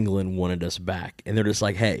England wanted us back. And they're just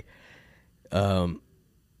like, hey, you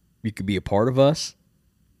could be a part of us.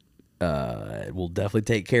 We'll definitely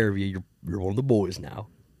take care of you. You're one of the boys now.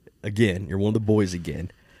 Again, you're one of the boys again.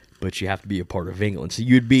 But you have to be a part of England. So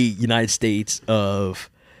you'd be United States of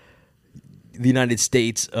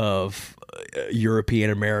European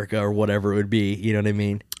America or whatever it would be. You know what I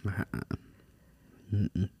mean?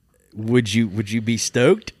 Would you be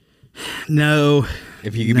stoked? No.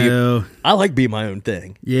 If you could No. be, I like being my own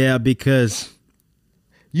thing. Yeah, because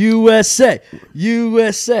USA.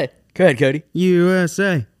 Go ahead, Cody.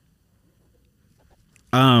 USA.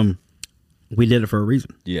 We did it for a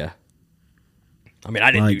reason. Yeah. I mean,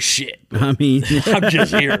 I didn't do shit. I mean, I'm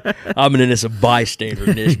just here. I'm an innocent bystander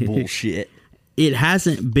in this bullshit. it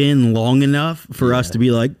hasn't been long enough for us to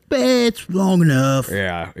be like, it's long enough.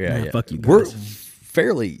 Yeah. Fuck you guys. We're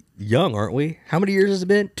fairly young, aren't we? How many years has it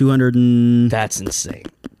been? 217, That's insane.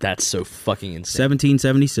 That's so fucking insane.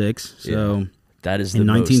 1776. So That is the in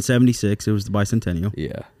most. 1976, it was the bicentennial.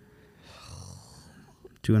 Yeah.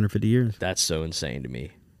 250 years. That's so insane to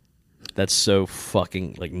me. That's so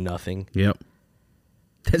fucking like nothing. Yep.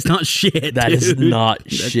 That's not shit. That is dude. not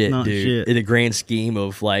That's shit, not dude. shit. In the grand scheme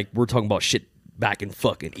of like, we're talking about shit back in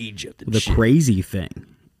fucking Egypt. And The shit. crazy thing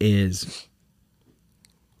is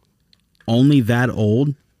only that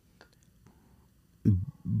old,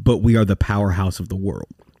 but we are the powerhouse of the world.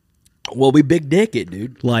 Well, we big dick it,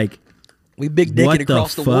 dude. Like, We big dick what it the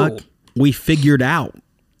across the fuck? world. We figured out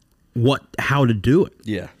how to do it.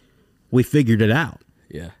 Yeah. We figured it out.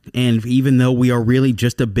 Yeah. And even though we are really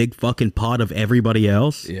just a big fucking pot of everybody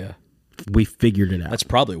else, Yeah. we figured it out. That's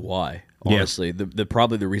probably why. Yeah. Honestly, the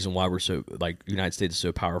probably the reason why we're so like United States is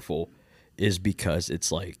so powerful is because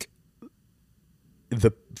it's like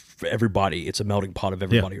for everybody, it's a melting pot of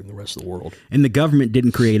everybody in the rest of the world. And the government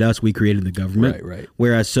didn't create us; we created the government. Right.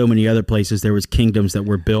 Whereas so many other places, there was kingdoms that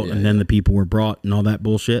were built, and then the people were brought, and all that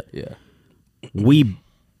bullshit. Yeah. We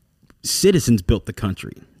citizens built the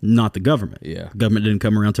country, not the government. Yeah. The government didn't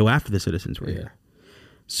come around until after the citizens were here.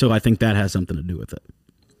 So I think that has something to do with it.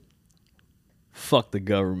 Fuck the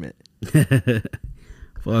government. Fuck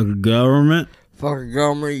the government. Fucking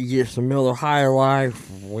government, you get some Miller High Life.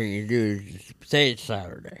 What you do is say it's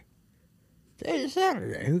Saturday. Say it's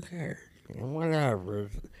Saturday. Who cares? You know, whatever.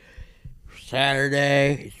 It's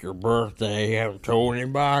Saturday. It's your birthday. You haven't told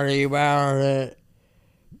anybody about it.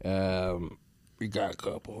 You got a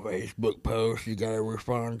couple of Facebook posts you gotta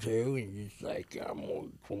respond to, and you're just like, what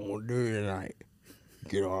I'm gonna do tonight.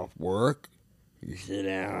 Get off work. You sit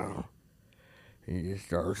down. And you just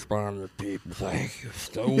start responding to people. Thank you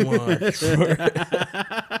so much.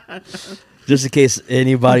 Just in case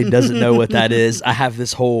anybody doesn't know what that is, I have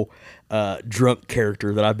this whole drunk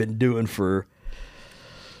character that I've been doing for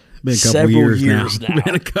Been a couple several years now.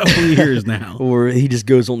 Been a couple years now. where he just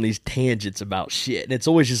goes on these tangents about shit. And it's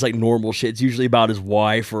always just like normal shit. It's usually about his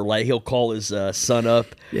wife, or like he'll call his son up.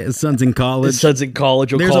 Yeah, his son's in college. His son's in college.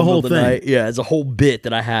 He'll There's call a him whole in the thing. night. Yeah, it's a whole bit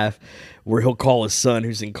that I have where he'll call his son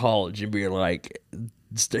who's in college and be like,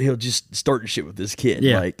 he'll just start shit with this kid.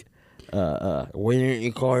 Yeah. Like, Why didn't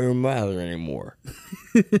you call your mother anymore?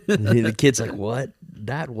 and the kid's like, what?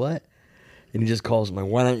 Dad, what? And he just calls him like,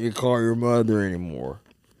 Why don't you call your mother anymore?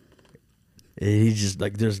 and he's just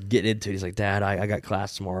like, just getting into it. He's like, Dad, I got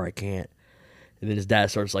class tomorrow. I can't. And then his dad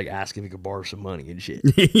starts like asking if he could borrow some money and shit.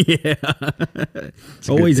 Yeah.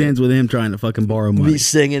 Always ends with him trying to fucking borrow money. He's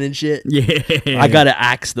singing and shit. Yeah. I gotta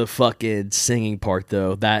axe the fucking singing part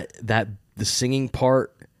though. That the singing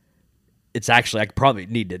part, it's actually I probably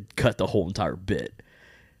need to cut the whole entire bit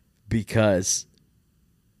because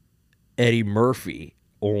Eddie Murphy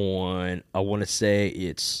on, I want to say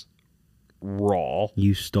it's Raw.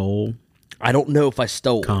 You stole I don't know if I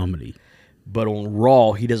stole it, comedy. but on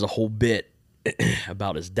Raw he does a whole bit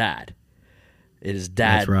about his dad. And his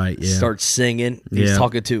dad That's right, yeah. starts singing. He's Yeah.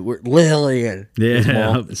 talking to Lillian. his Yeah.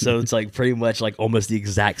 mom. So it's like pretty much like almost the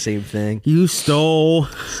exact same thing. You stole a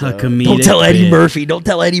comedic. Don't tell Eddie bit. Murphy. Don't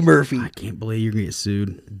tell Eddie Murphy. I can't believe you're gonna get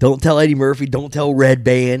sued. Don't tell Eddie Murphy. Don't tell Red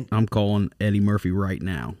Band. I'm calling Eddie Murphy right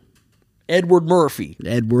now. Edward Murphy.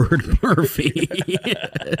 Edward Murphy.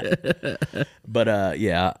 But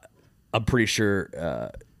yeah, I'm pretty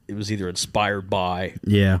sure it was either inspired by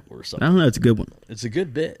Yeah. or I something. don't know. It's a good one. It's a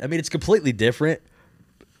good bit. I mean, it's completely different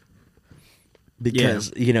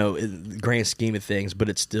because you know, in the grand scheme of things, but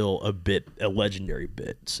it's still a legendary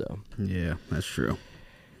bit. So Yeah, that's true.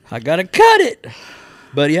 I gotta cut it.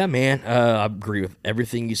 But yeah, man, I agree with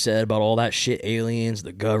everything you said about all that shit. Aliens,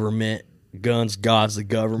 the government, guns, gods, the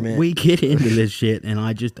government. We get into this shit, and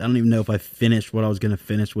I don't even know if I finished what I was going to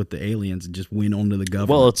finish with the aliens and just went on to the government.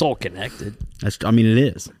 Well, it's all connected. I mean, it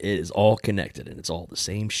is. It is all connected, and it's all the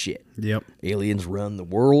same shit. Yep. Aliens run the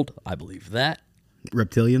world. I believe that.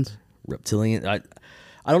 Reptilians? Reptilian.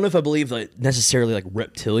 I don't know if I believe like necessarily like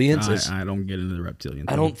reptilians. I don't get into the reptilian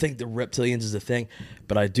I thing. don't think the reptilians is a thing,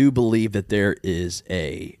 but I do believe that there is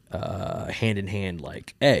a hand in hand.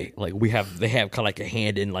 Like they have kind of like a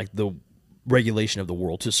hand in like the regulation of the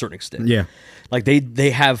world to a certain extent. Yeah. Like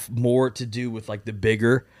they have more to do with like the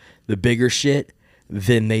bigger shit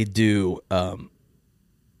than they do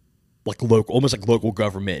like local, almost like local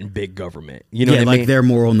government and big government. You know yeah, what I like mean? they're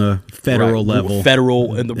more on the federal Right, level.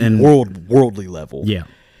 federal and the worldly level. Yeah.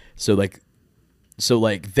 So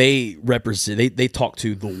like they represent, they talk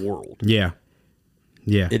to the world. Yeah.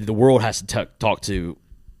 Yeah. The world has to talk to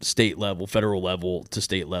state level, federal level, to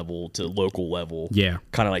state level, to local level. Yeah.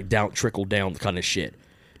 Kind of like trickle down kind of shit.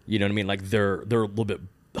 You know what I mean? Like they're a little bit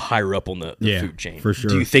higher up on the Yeah, food chain. for sure.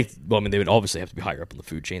 Do you think? Well, I mean, they would obviously have to be higher up on the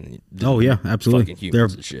food chain than Oh yeah, absolutely. fucking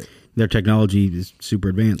humans and shit. Their technology is super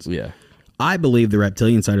advanced. Yeah. I believe the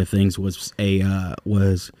reptilian side of things was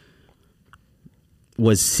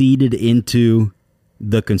seeded into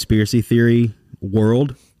the conspiracy theory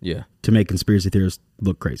world Yeah. to make conspiracy theorists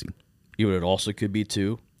look crazy. You know what it also could be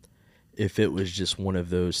too? If it was just one of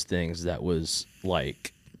those things that was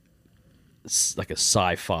like a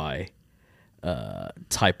sci-fi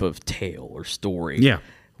type of tale or story. Yeah.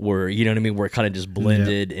 Where, you know what I mean? Where it kind of just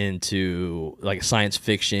blended into like science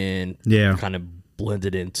fiction. Yeah. Kind of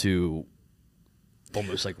blended into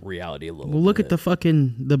almost like reality a little Well, look bit. at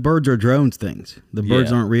the birds are drones things. The birds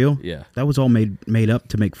Yeah. aren't real. Yeah. That was all made up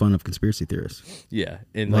to make fun of conspiracy theorists. Yeah.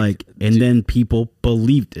 And And then people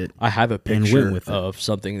believed it. I have a and picture went with it. of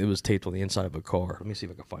something that was taped on the inside of a car. Let me see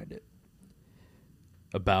if I can find it.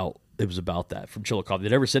 It was about that from Chillicothe.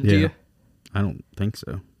 Did I ever send it to Yeah. you? I don't think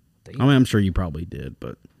so. Damn. I mean, I'm sure you probably did,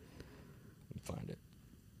 but Find it.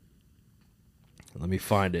 Let me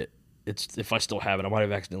find it. It's if I still have it. I might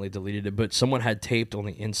have accidentally deleted it, but someone had taped on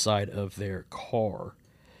the inside of their car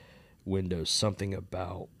windows something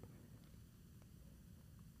about,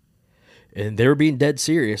 and they were being dead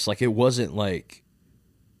serious. Like it wasn't like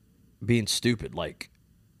being stupid. Like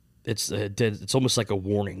it's almost like a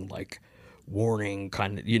warning,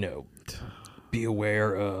 kind of, you know, be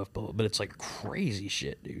aware of. But it's like crazy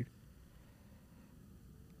shit, dude.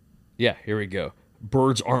 Yeah, here we go.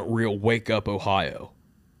 Birds aren't real. Wake up, Ohio.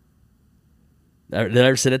 Did I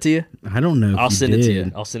ever send it to you? I don't know. If I'll you send it to did.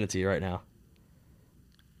 you. I'll send it to you right now.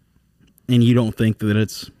 And you don't think that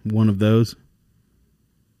it's one of those?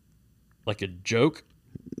 Like a joke?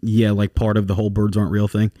 Yeah, like part of the whole birds aren't real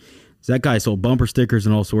thing. So that guy sold bumper stickers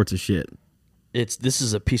and all sorts of shit. This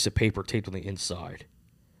is a piece of paper taped on the inside.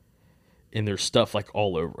 And there's stuff like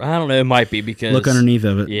all over. I don't know. It might be because Look underneath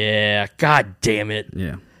of it. Yeah. God damn it.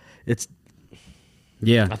 Yeah. It's.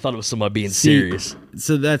 Yeah. I thought it was somebody being See, serious.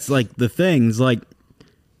 So that's like the things like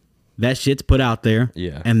that shit's put out there.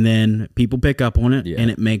 Yeah. And then people pick up on it Yeah. and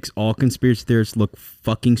it makes all conspiracy theorists look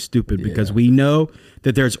fucking stupid because Yeah. we know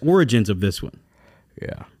that there's origins of this one.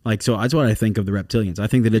 Yeah. Like, so that's what I think of the reptilians. I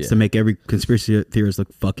think that it's to Yeah. make every conspiracy theorist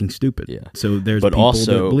look fucking stupid. Yeah. So there's But people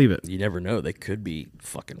also, that believe it. you never know. They could be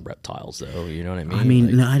fucking reptiles, though. You know what I mean? I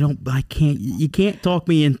mean, Like, no, I can't, you can't talk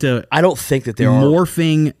me into I don't think that there are.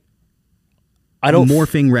 morphing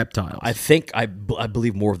reptiles. I think I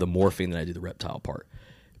believe more of the morphing than I do the reptile part,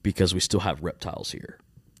 because we still have reptiles here.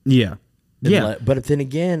 yeah. Yeah. But then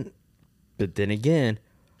again,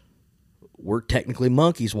 we're technically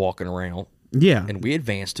monkeys walking around, Yeah. and we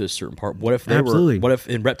advanced to a certain part. What if they Absolutely. were? What if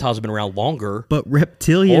and reptiles have been around longer? But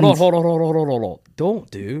reptilians. Hold on. Don't,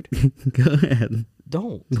 dude. Go ahead.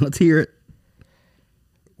 Don't. Let's hear it.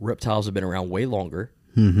 Reptiles have been around way longer.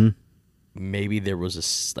 Mm-hmm. Maybe there was a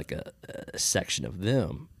section of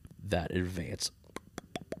them that advanced,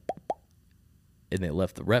 and they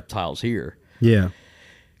left the reptiles here. Yeah.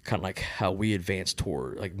 Kind of like how we advanced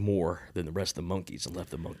toward like more than the rest of the monkeys and left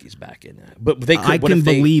the monkeys back in that. But they could. I what can if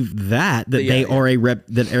they- believe that Yeah, they yeah. are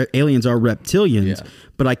that aliens are reptilians, Yeah.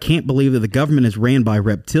 but I can't believe that the government is ran by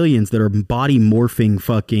reptilians that are body morphing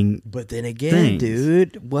fucking. But then again, things.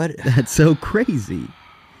 dude, what? That's so crazy.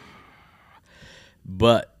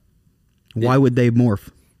 But Why would they morph?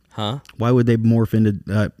 huh? Why would they morph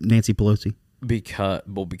into Nancy Pelosi?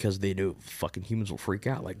 Because they knew fucking humans will freak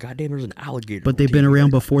out. Like, goddamn, there's an alligator. But on they've been TV.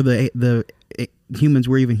 around before the humans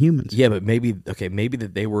were even humans. Yeah, but maybe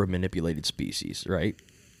that they were a manipulated species, right?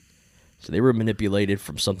 So they were manipulated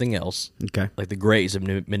from something else. Okay. Like the Greys have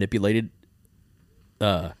manipulated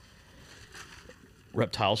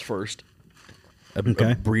reptiles first. A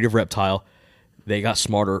breed of reptile. They got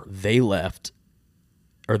smarter. They left,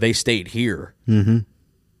 or they stayed here. Mm-hmm.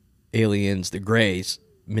 Aliens, the Greys,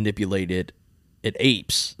 manipulated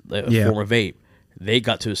apes, a Yeah. form of ape. They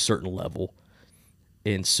got to a certain level,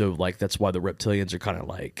 and so like that's why the reptilians are kind of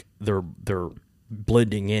like they're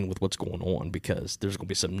blending in with what's going on, because there's going to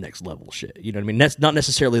be some next level shit. You know what I mean? That's not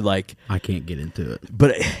necessarily like, I can't get into it.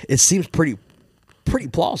 but it seems pretty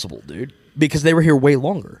plausible, dude, because they were here way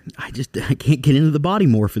longer. I can't get into the body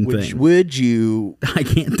morphing Which thing. would you? I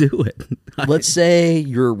can't do it. Let's say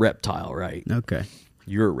you're a reptile, right? Okay.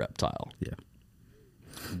 You're a reptile. Yeah.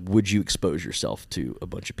 would you expose yourself to a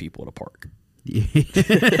bunch of people at a park?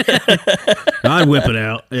 I'd whip it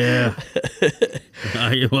out. Yeah.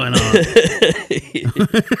 Why not?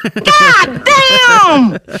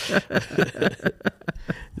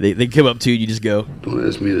 They come up to you, you just go, Don't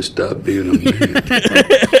ask me to stop being a man.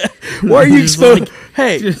 why are you Just exposing? like-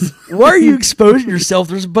 Hey, why are you exposing yourself?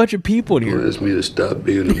 There's a bunch of people in Don't here. ask me to stop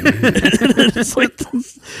being a man. It's like,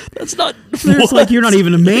 that's not. It's like you're not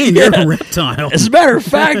even a man. You're a reptile. As a matter of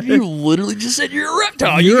fact, you literally just said you're a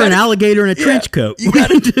reptile. You're You an got alligator in a trench coat. you What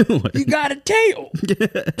are you doing? you got a tail.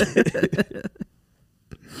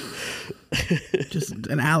 Just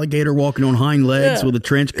an alligator walking on hind legs Yeah. with a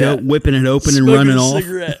trench coat, Yeah. whipping it open and Smoking running a off.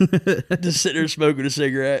 Cigarette. Just sitting there smoking a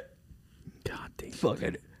cigarette. God damn.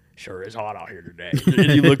 Fucking sure is hot out here today.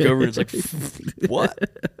 And you look over and it's like, what?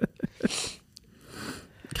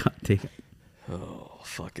 God damn. Oh,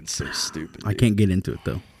 fucking so stupid. I dude. can't get into it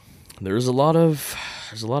though. There's a lot of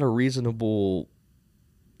reasonable,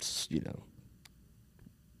 you know,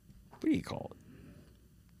 what do you call it?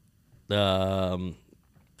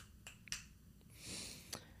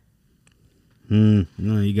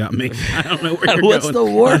 No, you got me. I don't know where you're What's going.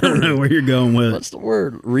 the word? I don't know where you're going with What's the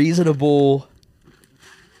word? Reasonable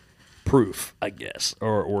proof, I guess,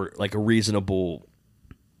 or like a reasonable.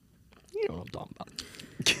 You know what I'm talking about.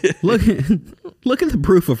 it. Look at the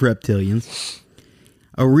proof of reptilians.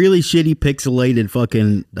 A really shitty pixelated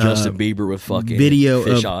fucking Justin Bieber with fucking video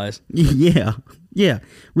fish of eyes. Yeah,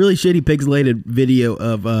 really shitty pixelated video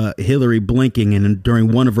of Hillary blinking, and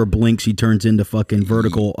during one of her blinks, she turns into fucking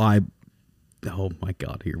vertical eye. Oh my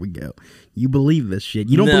god, here we go. You believe this shit?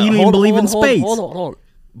 You don't No, believe, you even hold on, believe in hold on, space? Hold on.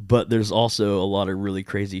 But there's also a lot of really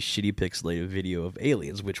crazy, shitty pixelated video of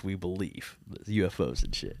aliens, which we believe, UFOs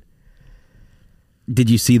and shit. Did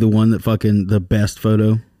you see the one that fucking the best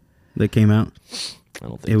photo that came out? I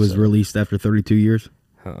don't think It was so. released after 32 years.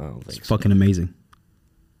 I don't think It's so. fucking amazing.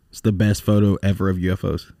 It's the best photo ever of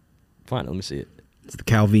UFOs. Fine, let me see it. It's the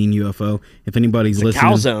Calvine UFO. If anybody's a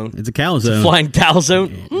listening, calzone. It's a calzone. Flying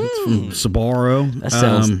calzone. It's from Sbarro. That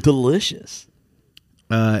sounds delicious.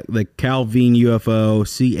 The Calvine UFO,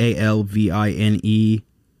 Calvine.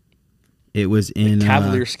 It was in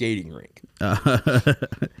Cavalier skating rink.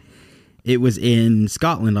 it was in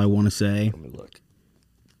Scotland, I want to say. Let me look.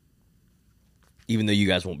 Even though you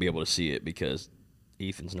guys won't be able to see it because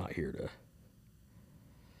Ethan's not here to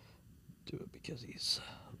do it because he's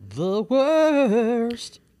the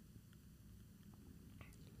worst.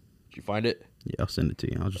 Did you find it? Yeah, I'll send it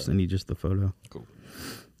to you. I'll just send you just the photo. Cool.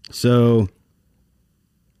 So,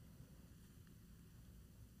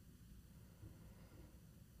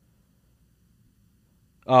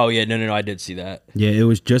 Oh yeah, no, I did see that. yeah, it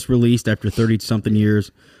was just released after 30-something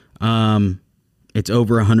years. It's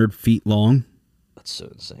over 100 feet long. That's so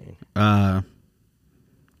insane.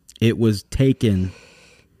 It was taken.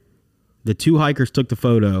 The two hikers took the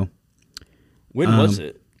photo. When was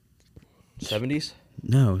it? 70s?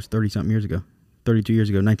 No, it was 30-something years ago. 32 years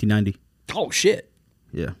ago, 1990. Oh shit.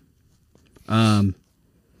 Yeah.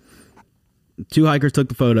 Two hikers took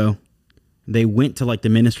the photo. They went to like the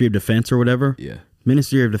Ministry of Defense or whatever. Yeah.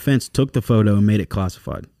 Ministry of Defense took the photo and made it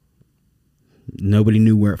classified. Nobody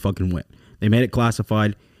knew where it fucking went. They made it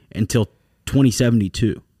classified until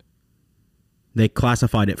 2072. They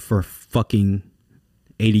classified it for fucking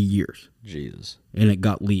 80 years, Jesus. and it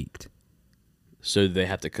got leaked. So did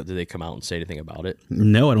they come out and say anything about it?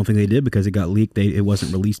 No, I don't think they did because it got leaked. It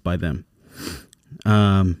wasn't released by them.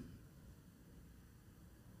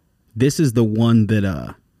 This is the one that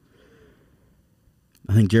I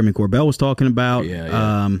think Jeremy Corbell was talking about.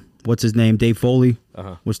 Yeah. What's his name? Dave Foley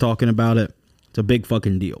Uh-huh. was talking about it. It's a big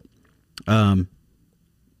fucking deal.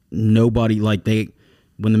 Nobody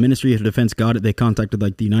when the Ministry of Defense got it, they contacted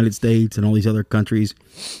like the United States and all these other countries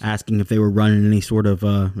asking if they were running any sort of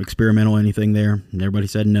experimental anything there. And everybody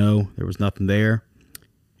said no, there was nothing there.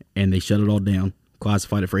 And they shut it all down,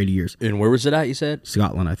 classified it for 80 years. And where was it at, you said?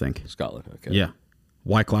 Scotland, I think. Scotland, okay. Yeah.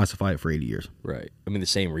 Why classify it for 80 years? Right. I mean, the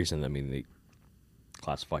same reason, they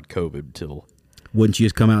classified COVID till... Wouldn't you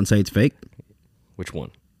just come out and say it's fake? Which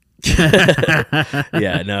one?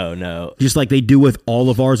 Yeah, no. Just like they do with all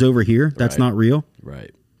of ours over here. That's Right. not real.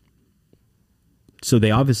 Right. So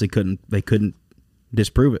they obviously couldn't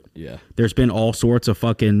disprove it. Yeah. There's been all sorts of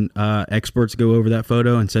fucking experts go over that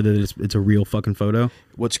photo and said that it's a real fucking photo.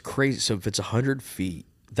 What's crazy, so if it's 100 feet,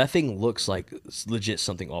 that thing looks like it's legit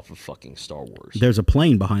something off of fucking Star Wars. There's a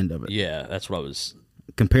plane behind of it. Yeah, that's what I was...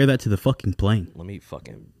 Compare that to the fucking plane. Let me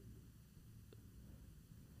fucking...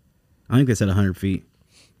 I think they said 100 feet.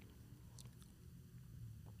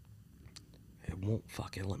 It won't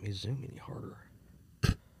fucking let me zoom any harder.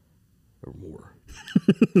 or more.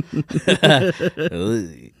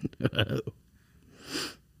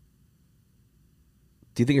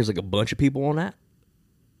 Do you think there's like a bunch of people on that?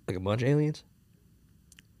 Like a bunch of aliens?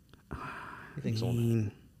 You think on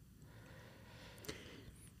that?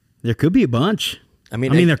 There could be a bunch. I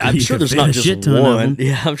mean, there could I'm be sure a there's not just shit ton of one. them.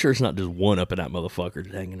 Yeah, I'm sure it's not just one up in that motherfucker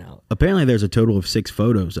just hanging out. Apparently, there's a total of 6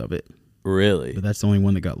 photos of it, Really? but that's the only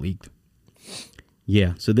one that got leaked.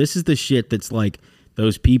 Yeah, so this is the shit that's like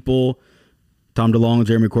those people, Tom DeLonge,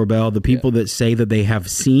 Jeremy Corbell, the people that say that they have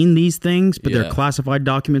seen these things, but Yeah. they're classified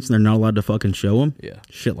documents and they're not allowed to fucking show them. Yeah.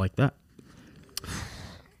 Shit like that.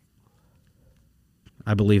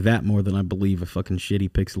 I believe that more than I believe a fucking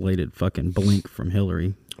shitty pixelated fucking blink from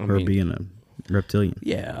Hillary, her mean- being a reptilian.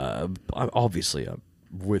 Yeah, obviously I'm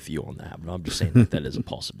with you on that, but I'm just saying that is a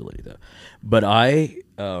possibility though. But I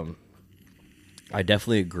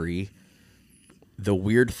definitely agree. The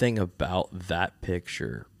weird thing about that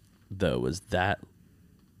picture, though, is that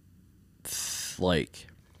like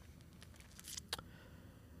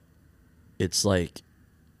it's like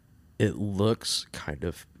it looks kind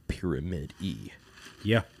of pyramid-y.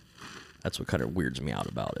 Yeah. That's what kind of weirds me out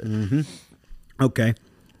about it. Okay.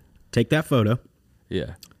 Take that photo.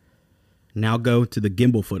 Yeah, Now go to the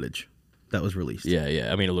gimbal footage that was released. yeah.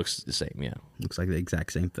 I mean, it looks the same. Yeah, Looks like the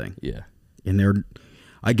exact same thing. yeah, And they're,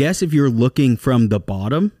 I guess if you're looking from the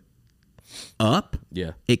bottom up,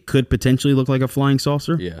 yeah, it could potentially look like a flying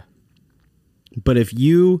saucer. yeah, But if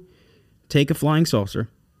you take a flying saucer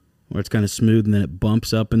where it's kind of smooth and then it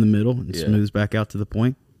bumps up in the middle and Yeah. smooths back out to the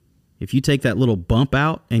point, if you take that little bump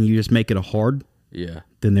out and you just make it a hard, yeah,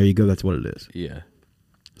 then there you go. That's what it is. yeah.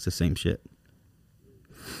 It's the same shit.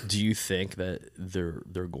 Do you think that they're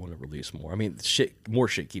going to release more? I mean, more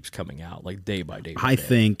shit keeps coming out like day by day. I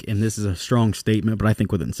think, and this is a strong statement, but I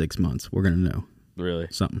think within 6 months we're going to know really.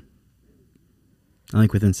 something. I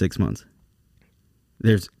think within 6 months.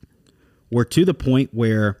 We're to the point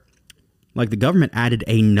where, like, the government added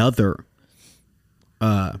another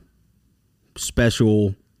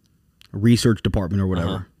special research department or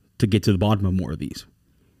whatever to get to the bottom of more of these.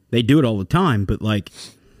 They do it all the time, but, like,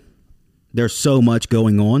 there's so much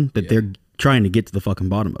going on that they're trying to get to the fucking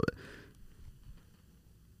bottom of it.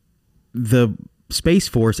 The Space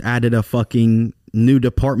Force added a fucking new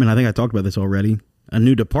department. I think I talked about this already. A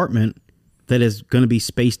new department that is going to be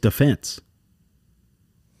space defense.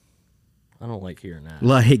 I don't like hearing that.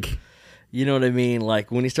 Like, You know what I mean?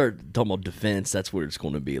 Like when you start talking about defense, that's where it's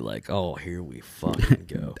going to be like, oh, here we fucking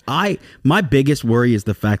go. my biggest worry is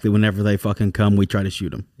the fact that whenever they fucking come, we try to shoot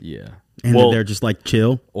them. Yeah. And that they're just like,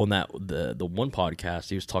 chill. On that the one podcast,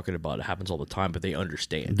 he was talking about it happens all the time, but they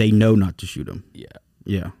understand. They know not to shoot them. Yeah.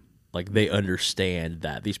 Yeah. Like they understand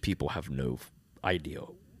that these people have no idea.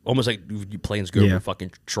 Almost like you planes go Yeah. over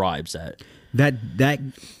fucking tribes that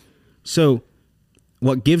So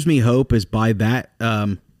what gives me hope is by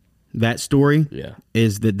that story Yeah.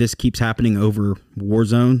 is that this keeps happening over war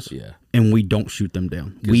zones. Yeah. And we don't shoot them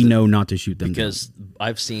down. We know not to shoot them down. Because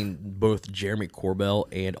I've seen both Jeremy Corbell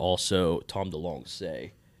and also Tom DeLonge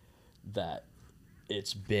say that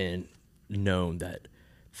it's been known that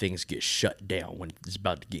things get shut down when it's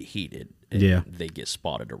about to get heated. And Yeah. they get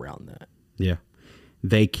spotted around that. Yeah.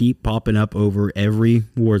 They keep popping up over every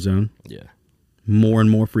war zone Yeah. more and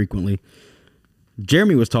more frequently.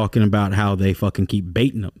 Jeremy was talking about how they fucking keep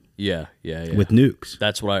baiting them Yeah. Yeah. with nukes.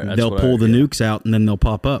 That's what I. They'll pull the nukes out and then they'll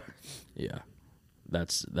pop up. Yeah.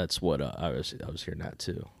 That's what I was hearing that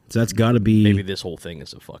too. So that's got to be Maybe this whole thing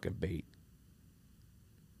is a fucking bait.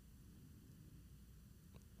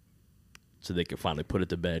 So they can finally put it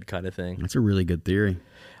to bed, kind of thing. That's a really good theory.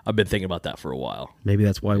 I've been thinking about that for a while. Maybe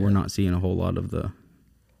that's why we're not seeing a whole lot of the.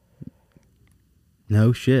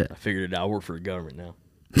 No shit. I figured it out. I work for the government now.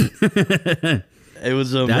 It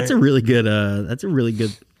was That's a really good. That's a really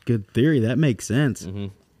good theory. That makes sense. Mm-hmm.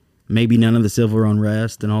 Maybe none of the civil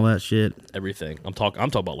unrest and all that shit. everything. I'm talking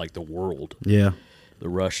about like the world, Yeah. the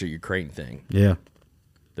Russia Ukraine thing. Yeah.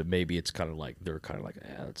 That maybe it's kind of like they're kind of like,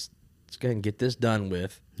 let's go ahead and get this done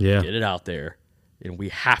with. Yeah. Get it out there, and we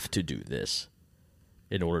have to do this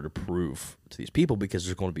in order to prove to these people, because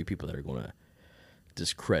there's going to be people that are going to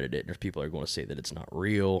discredit it. And there's people that are going to say that it's not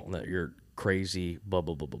real, that you're crazy, blah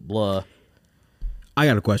blah blah blah blah. I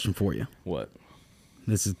got a question for you. What?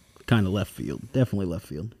 This is kind of left field. Definitely left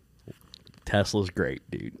field. Tesla's great,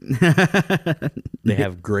 dude. They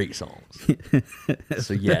have great songs.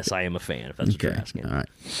 So yes, I am a fan. If that's what you're asking. All right.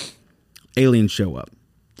 Aliens show up.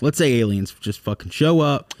 Let's say aliens just fucking show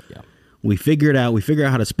up. Yeah. We figure it out. We figure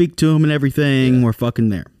out how to speak to them and everything. Yeah. We're fucking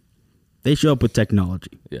there. They show up with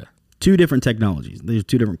technology. Yeah. 2 different technologies. There's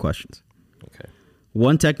 2 different questions. Okay.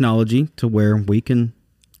 One technology to where we can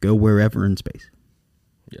go wherever in space.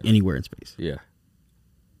 Yeah. Anywhere in space. Yeah.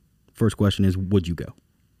 First question is, would you go?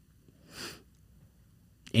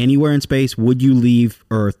 Anywhere in space, would you leave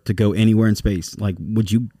Earth to go anywhere in space? Like,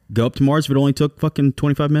 would you go up to Mars if it only took fucking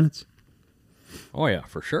 25 minutes? Oh yeah,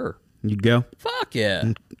 for sure. You'd go? Fuck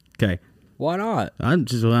yeah. Okay. Why not? I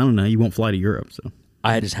don't know. You won't fly to Europe, so.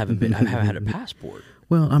 I just haven't been. I haven't had a passport.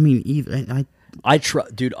 Well, I mean, either I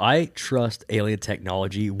trust alien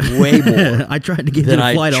technology way more. I tried to get you Then to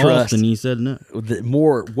I fly to trust- Austin. You said no.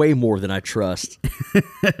 Way more than I trust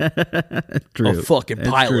True. a fucking That's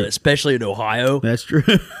pilot, true. especially in Ohio. That's true.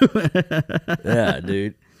 Yeah,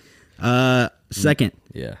 dude. Second,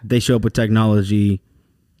 Yeah. they show up with technology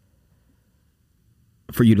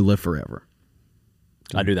for you to live forever.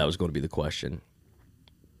 I knew that was going to be the question.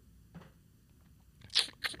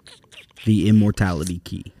 The immortality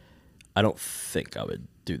key. I don't think I would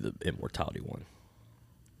do the immortality one.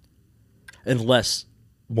 Unless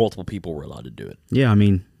multiple people were allowed to do it. Yeah, I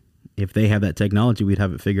mean, if they have that technology, we'd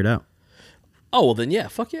have it figured out. Oh, well then, yeah,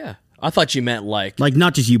 fuck yeah. I thought you meant like Like,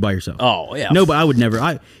 not just you by yourself. oh, yeah. No, but I would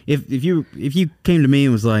never. If you came to me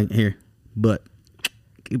and was like, here, but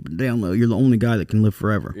keep it down low. You're the only guy that can live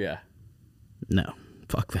forever. Yeah. No,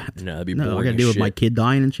 fuck that. No, that'd be no. I boring got to as deal with shit. my kid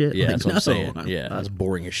dying and shit. Yeah, Like, that's what no. I'm saying. Yeah, that's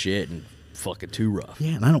boring as shit and fucking too rough.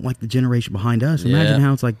 Yeah, and I don't like the generation behind us. Imagine Yeah.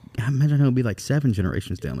 how it's like. Imagine how it'd be like 7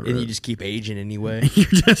 generations down the road. And you just keep aging anyway. You're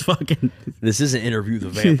just fucking. This isn't Interview the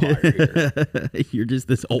Vampire here. You're just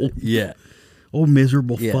this old Yeah.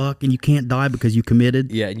 miserable Yeah. fuck, and you can't die because you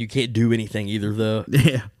committed. Yeah, and you can't do anything either, though.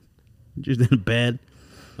 Yeah, just in a bed.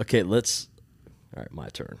 Okay, let's... All right, my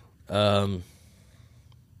turn.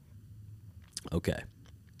 Okay.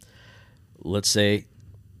 Let's say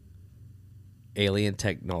alien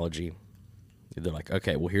technology. They're like,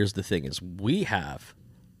 okay, well, here's the thing is we have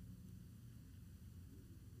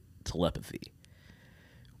telepathy.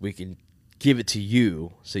 We can give it to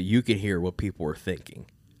you so you can hear what people are thinking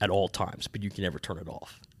at all times, but you can never turn it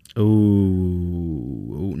off.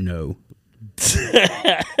 Oh no.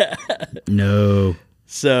 No.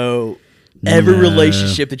 So every No.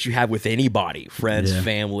 relationship that you have with anybody, friends, Yeah.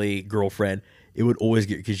 family, girlfriend, it would always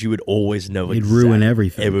get because you would always know. It'd ruin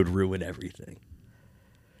everything. It would ruin everything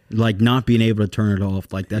Like not being able to turn it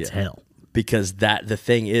off, like that's Yeah. hell. because the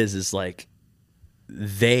thing is like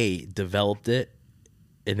they developed it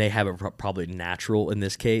and they have it probably natural in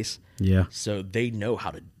this case, Yeah. so they know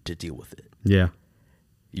how to deal with it. Yeah.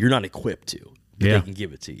 You're not equipped to, but Yeah. they can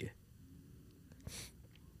give it to you.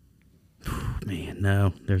 Man,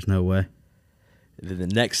 no, there's no way. And then the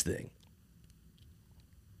next thing,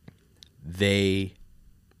 this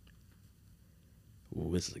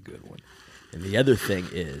is a good one. And the other thing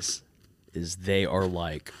is they are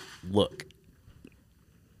like, look,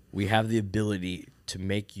 we have the ability to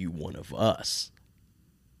make you one of us,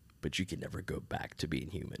 but you can never go back to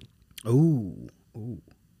being human. Ooh.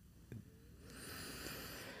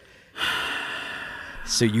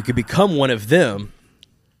 So you could become one of them.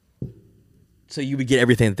 So you would get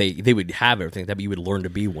everything that they would have everything that, but you would learn to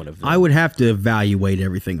be one of them. I would have to evaluate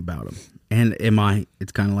everything about him. And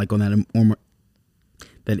it's kind of like on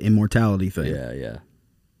that immortality thing. Yeah.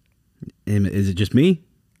 Is it just me?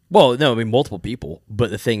 Well, no, I mean multiple people. But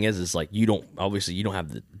the thing is like you don't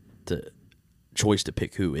have the choice to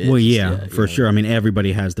pick who is. Well, yeah, you for know. sure. I mean,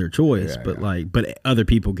 everybody has their choice, Yeah, but other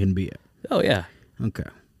people can be it. Oh yeah, Okay.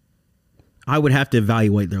 I would have to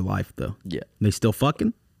evaluate their life though. yeah. They still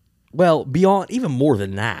fucking? Well, beyond even more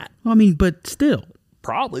than that, I mean, but still, they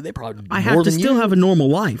probably I more have to than still you. have a normal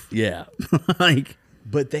life. Yeah, Like,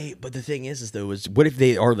 but the thing is though is what if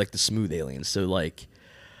they are like the smooth aliens? So like,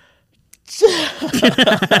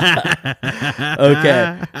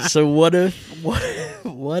 okay, so what if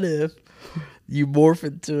you morph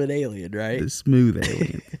into an alien, right? the smooth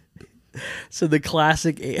alien. So the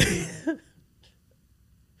classic alien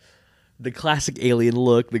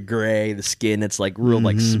look, the gray, the skin that's like real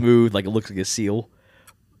like smooth, like it looks like a seal.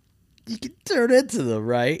 You can turn into them,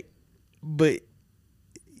 right? But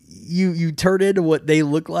you turn into what they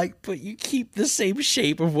look like, but you keep the same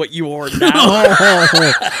shape of what you are now.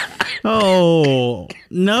 Oh,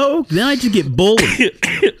 no. Then I just get bullied.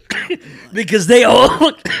 Because they all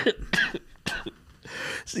look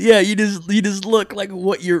So yeah, you just look like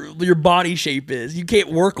what your body shape is. You can't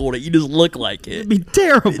work on it. You just look like it. It'd be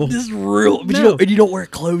terrible. This is real, but No. you don't wear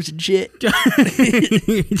clothes and shit.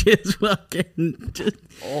 Just fucking.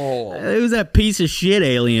 It was that piece of shit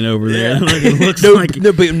alien over there. Yeah. Like, it looks no, like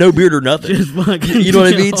no beard or nothing. just fucking. You know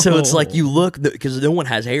what I mean? So it's like Oh. you look because no one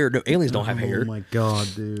has hair. No aliens don't have hair. Oh my god,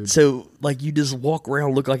 dude. So like you just walk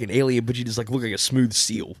around look like an alien, but you just like look like a smooth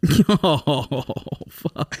seal. Oh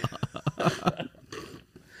fuck.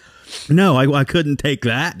 No, I couldn't take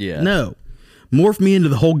that. Yeah. No. Morph me into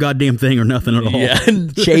the whole goddamn thing or nothing at all.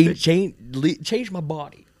 Yeah, change my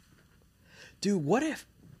body, dude. What if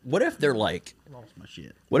they're like? Lost my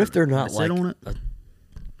shit. What if they're not Sit like? on it.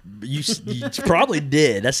 You probably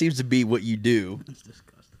did. That seems to be what you do. That's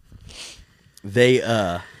disgusting. They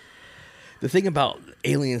the thing about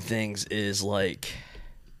alien things is like,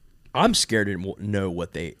 I'm scared to know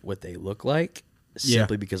what they look like,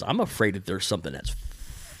 simply because I'm afraid that there's something that's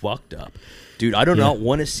fucked up, dude. I do not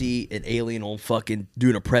want to see an alien on fucking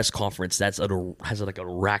doing a press conference has like an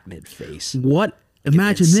arachnid face. What?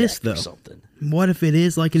 Imagine this Insect or though. something. What if it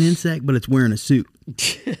is like an insect, but it's wearing a suit?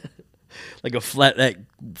 Like a flat that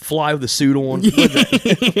fly with a suit on. And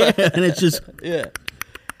it's just Yeah,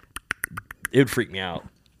 it would freak me out.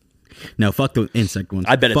 no. Fuck the insect ones.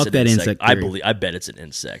 I bet fuck it's an that insect. theory. I bet it's an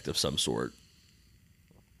insect of some sort.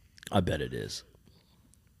 I bet it is.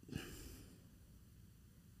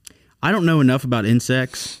 I don't know enough about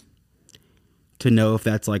insects to know if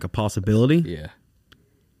that's like a possibility. Yeah.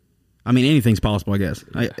 I mean, anything's possible, I guess.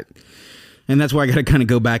 And that's why I got to kind of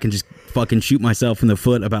go back and just fucking shoot myself in the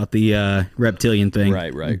foot about the reptilian thing.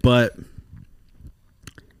 Right. But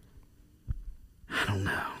I don't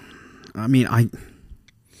know. I mean,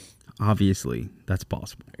 obviously that's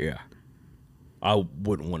possible. Yeah. I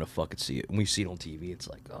wouldn't want to fucking see it. When we see it on TV, it's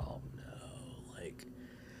like, oh no, like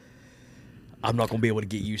I'm not gonna be able to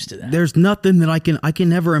get used to that. There's nothing that I can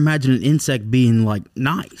never imagine an insect being like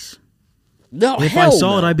nice. No, If I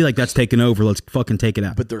saw it, I'd be like, that's taken over. Let's fucking take it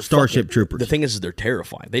out. But they're Starship fucking, Troopers. The thing is, they're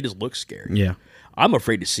terrifying. They just look scary. Yeah. I'm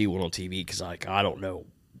afraid to see one on TV because like I don't know.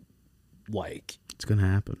 Like, It's going to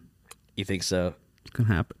happen. you think so? It's going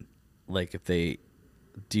to happen. Like, do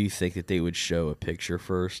you think that they would show a picture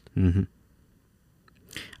first?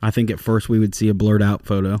 I think at first we would see a blurred out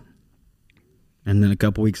photo. And then a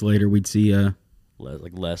couple weeks later, we'd see a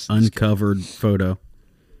Less uncovered photo.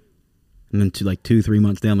 And then 2-3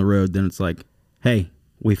 months down the road, then it's like, hey,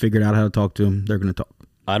 we figured out how to talk to them. They're going to talk.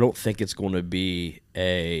 I don't think it's going to be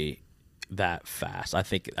that fast. I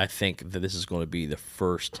think that this is going to be the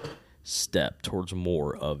first step towards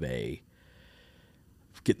more of a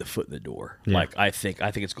get the foot in the door. Yeah. Like I think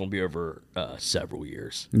it's going to be over several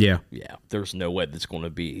years. Yeah. Yeah, there's no way that's going to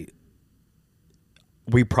be.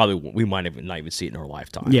 We might not even see it in our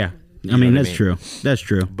lifetime. Yeah. You I know mean, what that's true. That's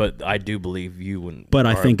true. But I do believe you and. But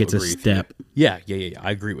I or think it's a agree with you. step. Yeah. I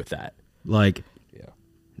agree with that. Like,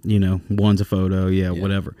 Yeah. One's a photo. Yeah,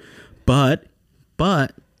 whatever. But,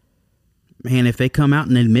 man, if they come out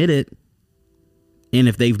and admit it, and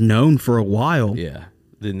if they've known for a while, Yeah.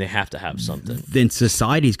 Then they have to have something. then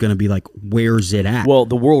society's going to be like, where's it at? Well,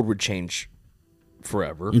 the world would change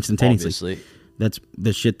forever. Instantaneously. Obviously. That's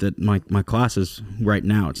the shit that my class is right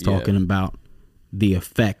now. It's Yeah. talking about the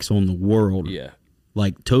effects on the world. Yeah.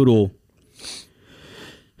 Like total.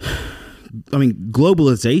 I mean,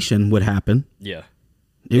 globalization would happen. Yeah.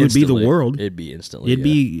 It would be the Instantly. world. It'd be instantly. It'd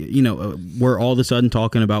be, we're all of a sudden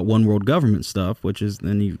talking about one world government stuff, which is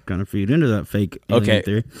then you kind of feed into that fake alien okay.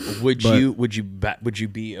 theory. Would But-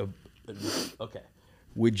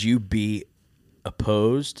 you be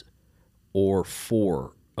opposed or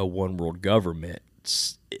for a one world government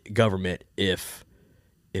if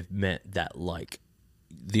it meant that like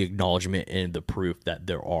the acknowledgement and the proof that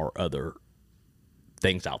there are other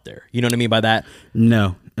things out there? You know what I mean by that?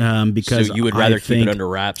 No, because So you would I rather keep think- it under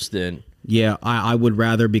wraps than Yeah, I would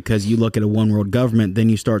rather, because you look at a one world government, then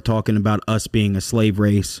you start talking about us being a slave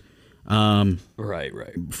race right.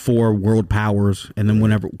 for world powers, and then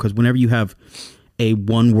whenever you have a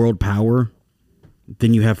one world power,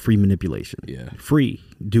 then you have free manipulation. Yeah. Free.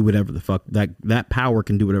 Do whatever the fuck. That power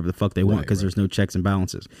can do whatever the fuck they want because there's no checks and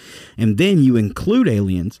balances. And then you include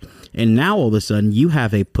aliens, and now all of a sudden you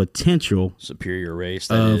have a potential Superior race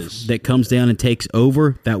that comes down and takes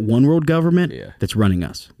over that one world government that's running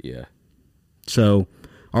us. Yeah. So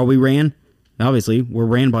are we ran? Obviously, we're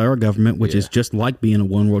ran by our government, which is just like being a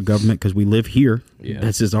one world government because we live here. Yeah.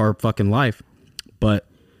 This is our fucking life. But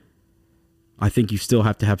I think you still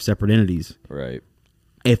have to have separate entities. Right.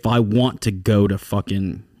 If I want to go to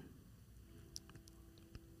fucking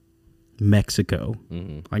Mexico,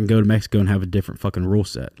 I can go to Mexico and have a different fucking rule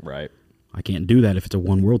set. Right. I can't do that if it's a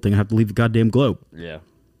one world thing. I have to leave the goddamn globe. Yeah.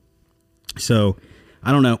 So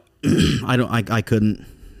I don't know. I couldn't.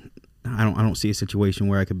 I don't see a situation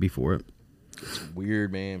where I could be for it. It's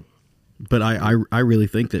weird, man. But I really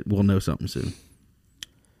think that we'll know something soon.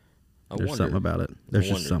 I There's wonder. something about it. There's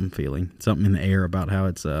just wonder. some feeling, something in the air about how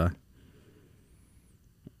it's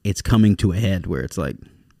coming to a head where it's like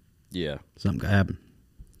Yeah. something could happen.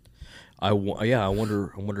 I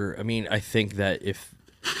wonder. I mean, I think that if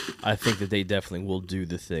I think that they definitely will do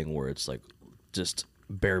the thing where it's like just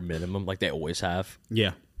bare minimum, like they always have.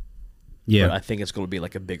 Yeah. But Yeah. I think it's going to be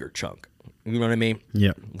like a bigger chunk. You know what I mean?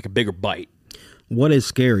 Yeah. Like a bigger bite. What is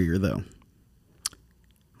scarier though?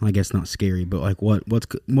 I guess not scary, but like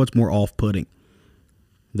what's more off-putting?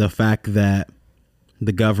 The fact that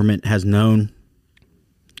the government has known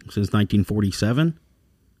since 1947,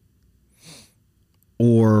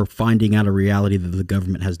 or finding out a reality that the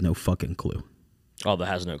government has no fucking clue. Oh, that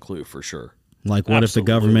has no clue for sure. Like, what if the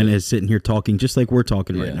government is sitting here talking just like we're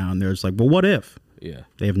talking right Yeah. now, and they're just like, well, what if? Yeah.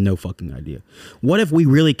 They have no fucking idea. What if we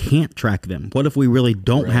really can't track them? What if we really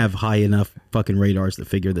don't have high enough fucking radars to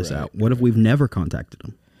figure this out? What if we've never contacted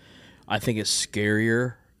them? I think it's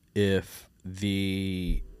scarier if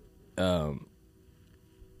the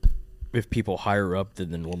if people higher up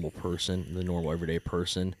than the normal person, the normal everyday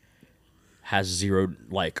person, has zero,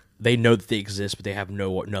 like, they know that they exist, but they have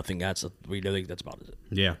nothing. We know that's about it.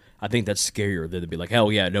 Yeah. I think that's scarier than to be like,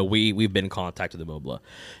 hell yeah, no, we've been in contact with them, blah, blah.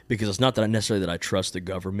 Because it's not that I necessarily that I trust the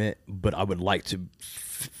government, but I would like to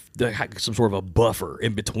have some sort of a buffer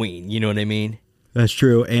in between. You know what I mean? That's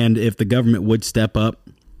true. And if the government would step up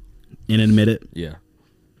and admit it, Yeah.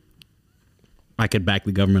 I could back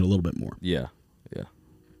the government a little bit more. Yeah. Yeah.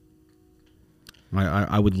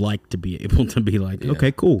 I would like to be able to be like, Yeah.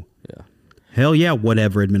 okay, cool. Yeah. Hell yeah,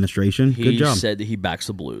 whatever administration. He Good job. said that he backs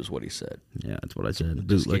the Blues, what he said. Yeah, that's what I said.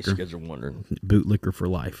 Just in case you Bootlicker. guys are wondering. Bootlicker for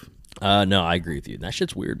life. No, I agree with you. That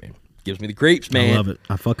shit's weird, man. Gives me the creeps, man. I love it.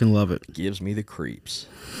 I fucking love it. Gives me the creeps.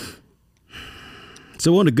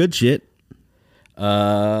 So on to good shit.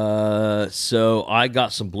 So I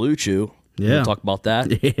got some Blue Chew. You Yeah. wanna talk about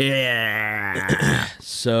that? Yeah.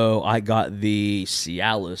 So I got the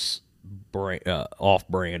Cialis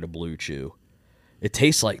off-brand of Blue Chew. It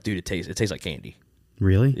tastes like, dude, it tastes like candy.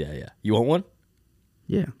 Really? Yeah, yeah. You want one?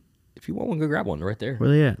 Yeah. If you want one, go grab one. They're right there. Where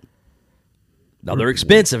they at? Now they're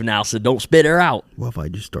expensive now, so don't spit her out. What if I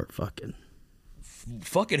just start fucking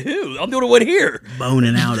Fucking who? I'm doing one here.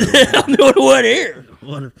 boning out of it? I'm doing one here.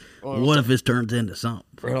 What if this turns into something?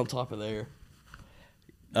 Right on top of there.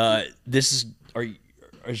 This is.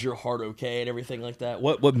 Is your heart okay and everything like that?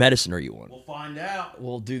 What medicine are you on? We'll find out.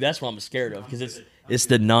 Well, dude, that's what I'm scared of because it's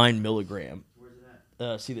the 9 milligram. Where's it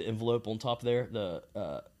at? See the envelope on top there,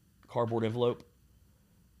 the cardboard envelope.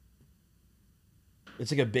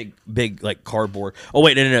 It's like a big like cardboard. Oh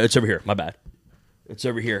wait, no, it's over here. My bad. It's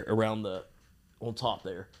over here around on top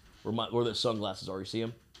there, where the sunglasses are. You see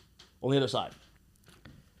them? On the other side.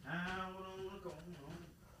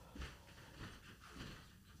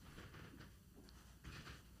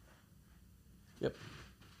 Yep.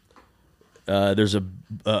 There's a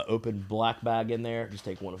open black bag in there. Just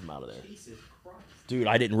take one of them out of there. Jesus Christ. Dude,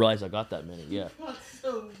 I didn't realize I got that many. Yeah. Not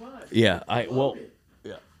so much. Yeah.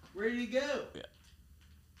 Yeah. Ready to go. Yeah.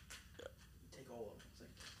 Take all of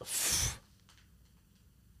them.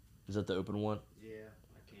 Is that the open one? Yeah,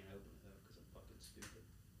 I can't open it though because I'm fucking stupid.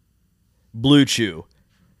 Blue Chew.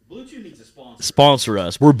 Blue Chew needs a sponsor. Sponsor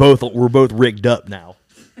us. We're both rigged up now.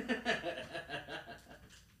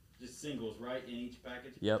 Just singles, right? In each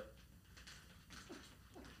package? Yep.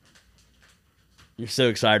 You're so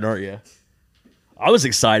excited, aren't you? I was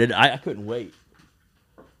excited. I couldn't wait.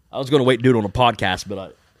 I was going to wait to do it on a podcast,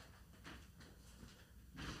 but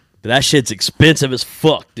that shit's expensive as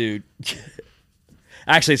fuck, dude.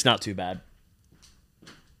 Actually, it's not too bad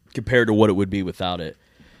compared to what it would be without it.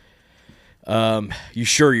 You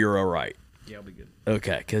sure you're all right? Yeah, I'll be good.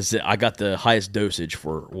 Okay, because I got the highest dosage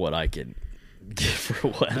for what I can get for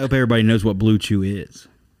what. I hope everybody knows what Blue Chew is.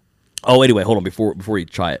 Oh, anyway, hold on before you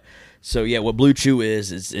try it. So yeah, what Blue Chew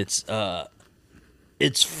is it's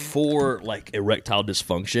for like erectile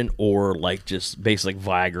dysfunction or like just basically like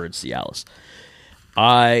Viagra and Cialis.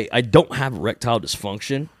 I don't have erectile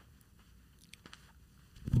dysfunction,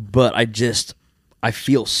 but I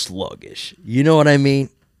feel sluggish. You know what I mean?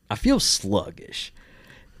 I feel sluggish.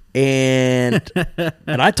 And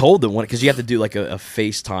I told them because you have to do like a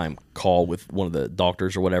FaceTime call with one of the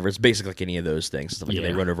doctors or whatever. It's basically like any of those things. Stuff like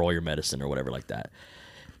they run over all your medicine or whatever like that.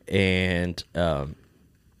 And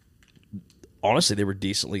honestly, they were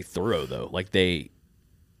decently thorough though. Like they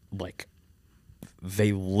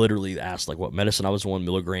literally asked like what medicine I was on,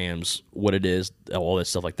 milligrams, what it is, all that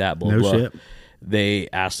stuff like that. Blah, No blah. shit. They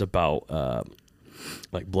asked about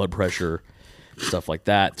like blood pressure, stuff like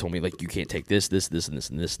that. Told me like you can't take this, and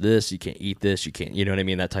this. You can't eat this. You can't, you know what I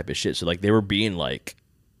mean? That type of shit. So like they were being like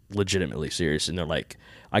legitimately serious, and they're like,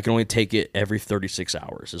 I can only take it every 36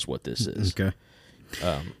 hours is what this is. Okay.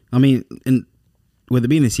 I mean, and with it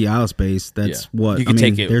being the Cialis base, that's Yeah. what You I can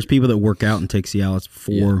mean. take it- There's people that work out and take Cialis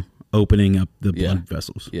for opening up the blood Yeah.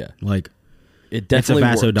 vessels. Yeah. Like It definitely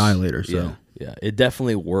it's a works. vasodilator, so. Yeah, it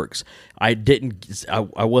definitely works. I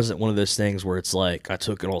wasn't one of those things where it's like I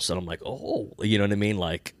took it all of a sudden I'm like, oh, you know what I mean?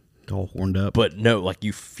 Like, all horned up. but no, like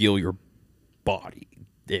you feel your body.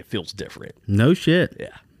 It feels different. No shit.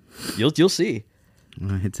 Yeah. You'll see.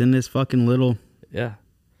 It's in this fucking little. Yeah.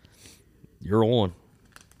 You're on.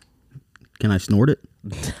 Can I snort it?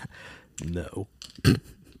 No.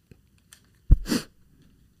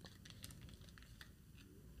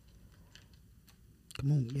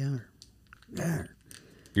 Come on, yeah. Yeah.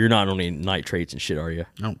 You're not on any nitrates and shit, are you?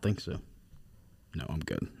 I don't think so. No, I'm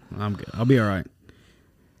good. I'll be all right.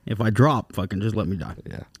 If I drop, fucking just let me die.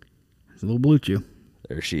 Yeah. It's a little blue chew.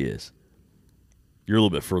 There she is. You're a little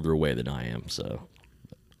bit further away than I am, so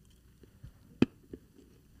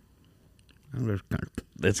I'm just kind of,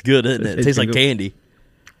 that's good, isn't it? It tastes like good. candy.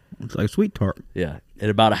 it's like sweet tart. Yeah. In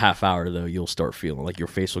about a half hour, though, you'll start feeling like your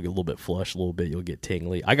face will get a little bit flushed, a little bit. You'll get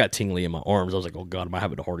tingly. I got tingly in my arms. I was like, oh, God, am I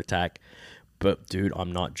having a heart attack? But, dude,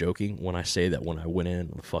 I'm not joking when I say that when I went in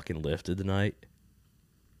and fucking lifted tonight,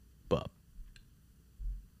 but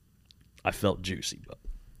I felt juicy, but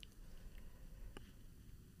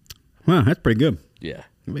Wow, that's pretty good. yeah,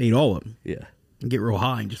 I ate all of them. yeah, Get real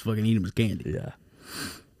high and just fucking eat them as candy. yeah,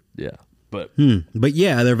 yeah. But But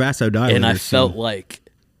yeah, they're vasodilators. and I so- felt like,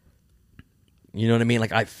 you know what I mean?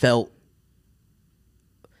 Like I felt,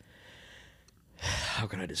 how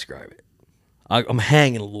can I describe it? I'm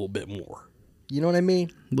hanging a little bit more. You know what I mean?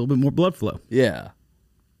 a little bit more blood flow. Yeah,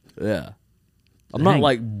 yeah. I'm not Hang.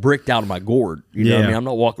 like bricked out of my gourd. You know what I Yeah. mean? I'm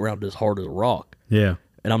not walking around as hard as a rock, Yeah.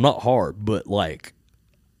 and I'm not hard, but like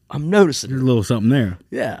I'm noticing. There's a it. little something there.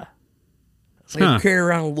 Yeah. It's like Huh. you carry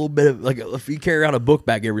around a little bit of like if you carry around a book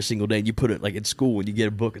bag every single day and you put it like in school when you get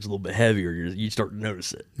a book it's a little bit heavier you start to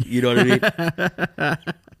notice it. You know what I mean?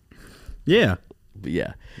 Yeah. But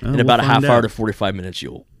yeah, Well, in about we'll a half find hour out. to 45 minutes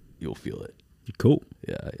you'll feel it. Cool.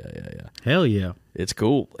 Yeah. Hell yeah. It's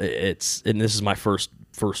cool. It's and this is my first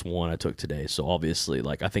one I took today, so obviously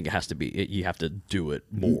like I think it has to be you have to do it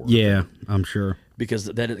more. Yeah, I'm sure. Because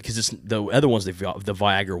it's the other one's the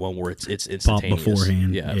Viagra one where it's instantaneous.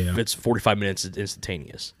 beforehand, Yeah, yeah. if it's 45 minutes, it's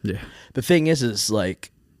instantaneous. Yeah. The thing is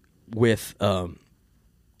like with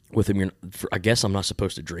them, I guess I'm not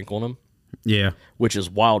supposed to drink on them, Yeah. which is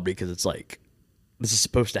wild because it's like this is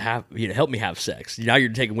supposed to have help me have sex. Now you're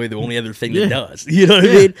taking away the only other thing Yeah. that does. You know what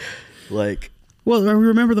I mean? Like Well, I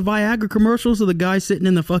remember the Viagra commercials of the guy sitting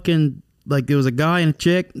in the fucking, like, there was a guy and a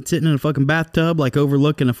chick sitting in a fucking bathtub, like,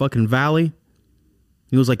 overlooking a fucking valley.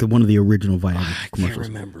 It was like one of the original Viagra commercials.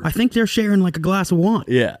 remember. I think they're sharing, like, a glass of wine.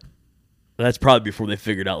 yeah, that's probably before they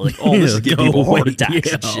figured out like oh this is Yeah, giving people heart wait, attacks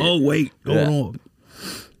yeah, and shit. Oh, wait. Yeah. Hold on.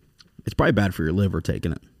 It's probably bad for your liver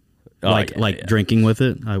taking it. Oh, like, yeah, yeah. drinking with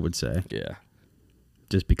it, I would say. Yeah.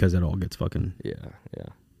 Just because it all gets fucking... Yeah.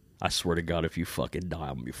 I swear to God, if you fucking die,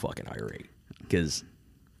 I'm gonna be fucking irate. Because,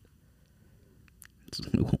 It's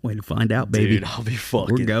one way to find out, baby. dude, I'll be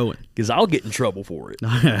fucking. We're going. Because I'll get in trouble for it.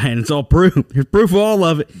 And it's all proof. There's proof of all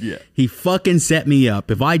of it. Yeah. He fucking set me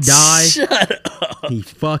up. If I die, Shut up. he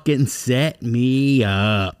fucking set me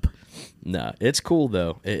up. No, it's cool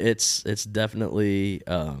though. It's definitely.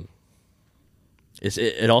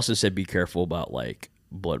 It also said be careful about like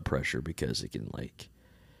blood pressure because it can like.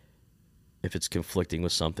 If it's conflicting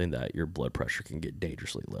with something, that your blood pressure can get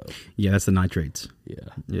dangerously low. Yeah, that's the nitrates. Yeah,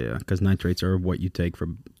 Yeah, because nitrates are what you take for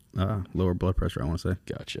lower blood pressure, I want to say.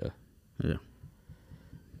 gotcha. Yeah.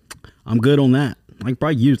 I'm good on that. I can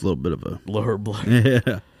probably use a little bit of a... Lower blood.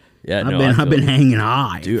 Yeah. Yeah, no, I've been hanging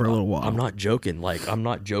high Dude, for a little while. I'm not joking. Like, I'm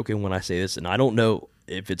not joking when I say this, and I don't know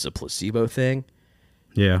if it's a placebo thing,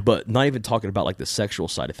 Yeah. but not even talking about like the sexual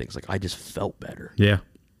side of things. Like, I just felt better. Yeah.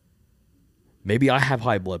 Maybe I have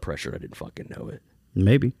high blood pressure. And I didn't fucking know it.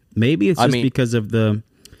 Maybe it's I just mean- because of the...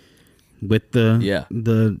 With the Yeah.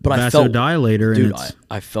 the But I felt vasodilator dude, and it's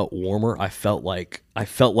I felt warmer. I felt like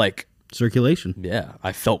circulation. yeah,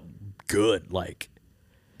 I felt good. Like,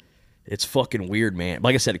 it's fucking weird, man.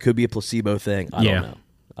 Like I said, it could be a placebo thing. I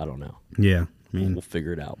don't know. Yeah. I mean, We'll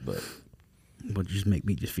figure it out. But would just make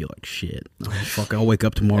me just feel like shit. I'll wake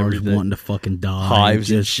up tomorrow just Everything. wanting to fucking die.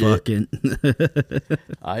 Hives and just shit. fucking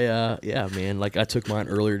yeah, man. Like, I took mine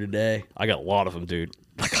earlier today. I got a lot of them, dude.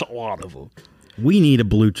 I got a lot of them. We need a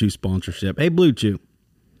Blue Chew sponsorship. Hey, Blue Chew.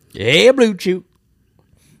 Yeah, Blue Chew.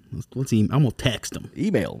 Let's I'm gonna text them.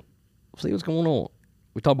 Email. See what's going on.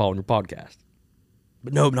 We talk about it on your podcast.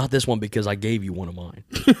 But no, not this one because I gave you one of mine.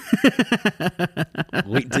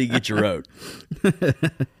 Wait until you get your own.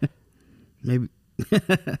 Maybe.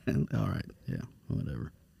 All right. Yeah.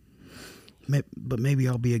 Whatever. But maybe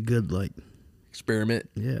I'll be a good Experiment.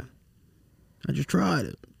 yeah. I just tried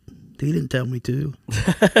it. He didn't tell me to. I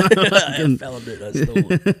found it. I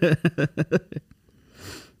stole it.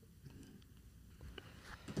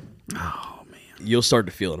 Oh man, You'll start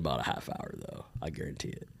to feel in about a half hour, though. I guarantee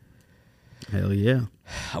it. hell yeah!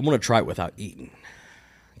 I'm gonna try it without eating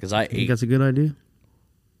because I You think ate. that's a good idea?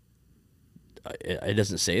 It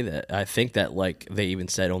doesn't say that. I think that like they even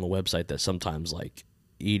said on the website that sometimes like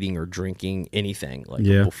eating or drinking anything like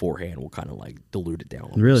Yeah. beforehand will kind of like dilute it down.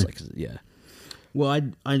 almost, Really? Like, yeah. Well,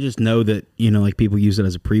 I just know that like people use it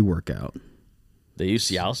as a pre-workout. They use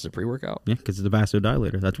Cialis as a pre-workout. Yeah, because it's a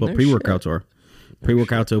vasodilator. That's what No pre-workouts shit. are.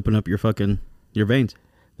 Pre-workouts open up your veins.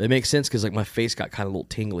 That makes sense because like my face got kind of a little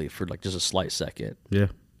tingly for like just a slight second. Yeah.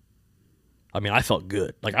 I mean, I felt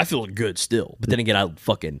good. Like I feel good still, but then again, I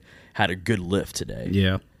fucking had a good lift today.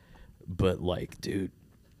 Yeah. But like, dude,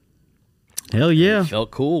 Hell yeah. it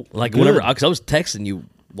felt cool. Like Good. whenever, because I was texting you,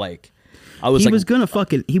 like I was He like, was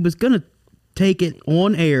gonna take it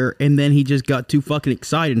on air, and then he just got too fucking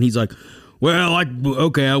excited, and he's like, "Well, I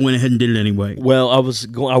went ahead and did it anyway." well,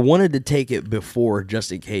 I wanted to take it before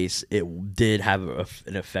just in case it did have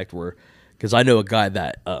an effect where, because I know a guy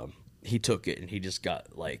that he took it and he just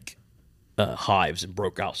got like hives and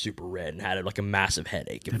broke out super red and had like a massive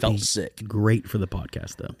headache and felt sick. Great for the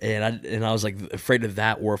podcast, though. And I was like afraid of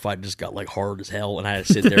that, or if I just got like hard as hell and I had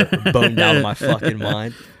to sit there boned out of my fucking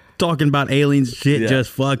mind. Talking about aliens and shit, Yeah.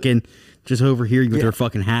 just over here with your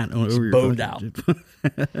fucking hat on over your boned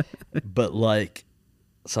fucking- But like,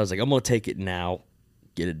 so I was like, I'm gonna take it now,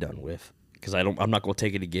 get it done with, because I'm not gonna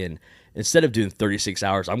take it again. Instead of doing 36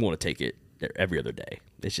 hours, I'm gonna take it every other day.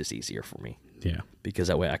 It's just easier for me Yeah. because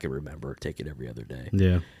that way I can remember take it every other day.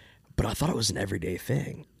 Yeah. But I thought it was an everyday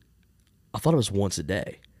thing. I thought it was once a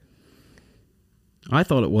day. I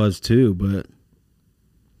thought it was too, but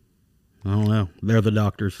I don't know. They're the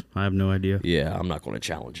doctors. I have no idea. Yeah, I'm not gonna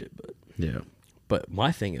challenge it, Yeah. but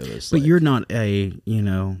my thing is, But like, you're not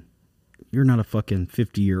you're not a fucking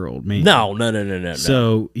 50-year-old man. no.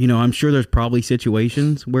 So, I'm sure there's probably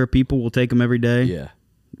situations where people will take them every day. Yeah.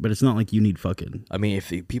 But it's not like you need fucking. I mean, if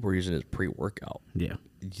the people are using it as pre-workout, Yeah.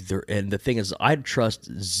 and the thing is, I trust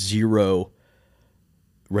zero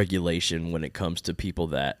regulation when it comes to people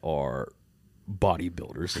that are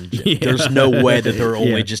bodybuilders and gym. Yeah. There's no way that they're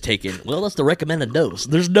only Yeah. just taking, well, that's the recommended dose.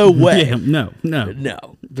 There's no way. Yeah, no.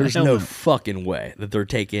 No, there's Hell no no. fucking way that they're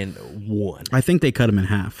taking one. I think they cut them in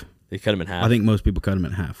half. They cut them in half. I think most people cut them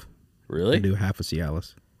in half. Really? They do half a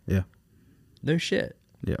Cialis. Yeah. No shit.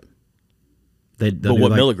 Yeah. But They'll do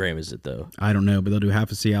what like- milligram is it though? I don't know, but they'll do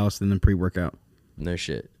half a Cialis and then pre-workout. No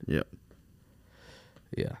shit. Yep.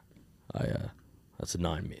 Yeah. That's a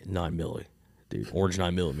 9 milli, dude. Orange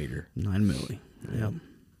 9 millimeter. 9 milli. Yep.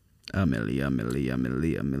 A milli.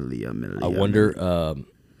 I wonder,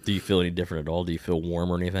 do you feel any different at all? Do you feel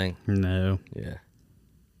warm or anything? No. Yeah.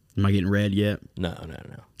 Am I getting red yet? No.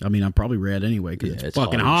 I mean, I'm probably red anyway because Yeah, it's it's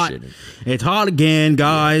fucking hot hot. as shit. It's hot again,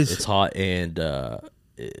 guys. It's hot and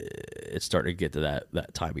it's starting to get to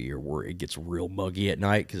that time of year where it gets real muggy at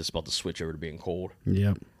night because it's about to switch over to being cold.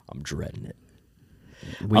 Yep. I'm dreading it.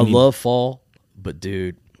 We I need- love fall, but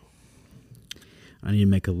dude, I need to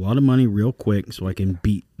make a lot of money real quick so I can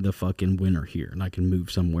beat the fucking winter here and I can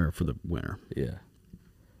move somewhere for the winter. yeah.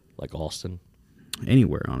 Like Austin.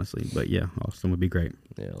 Anywhere, honestly. But yeah, Austin would be great.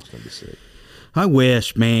 Yeah, Austin would be sick. I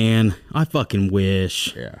wish, man. I fucking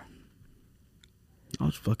wish. Yeah.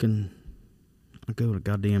 I'll go to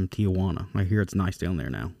goddamn Tijuana. I hear it's nice down there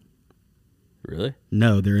now. Really?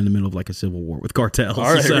 No, they're in the middle of like a civil war with cartels. All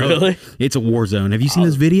right, really? It's a war zone. Have you seen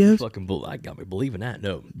those videos? I got me believing that.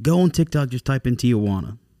 No. Go on TikTok, just type in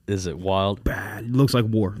Tijuana. Is it wild? Bad. It looks like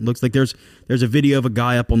war. It looks like there's a video of a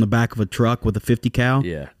guy up on the back of a truck with a 50 cal.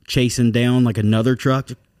 Yeah. Chasing down like another truck.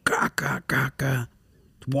 Just, gah, gah, gah, gah.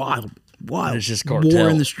 It's wild. It's just cartel. War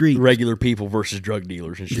in the street. Regular people versus drug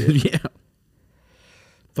dealers and shit. Yeah.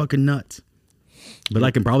 Fucking nuts. But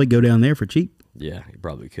I can probably go down there for cheap. Yeah, you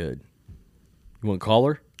probably could. You want to call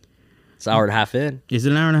her? It's an hour and a half in. Is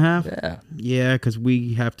it an hour and a half? Yeah. Yeah, because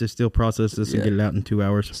we have to still process this and Yeah. get it out in 2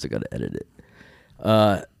 hours. Still got to edit it.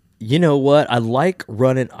 You know what? I like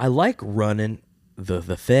running the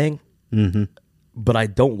thing, but I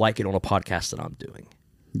don't like it on a podcast that I'm doing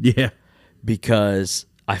Yeah. because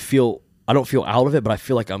I don't feel out of it, but I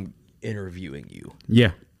feel like I'm interviewing you.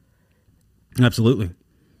 Yeah. Absolutely.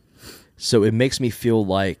 So it makes me feel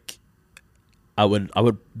like I would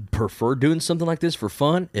prefer doing something like this for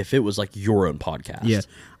fun if it was like your own podcast. Yeah.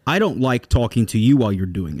 I don't like talking to you while you're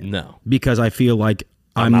doing it. No. Because I feel like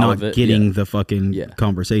I'm out not of it, getting yeah. the fucking Yeah.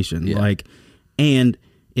 conversation. Yeah. Like, and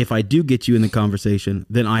if I do get you in the conversation,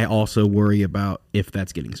 then I also worry about if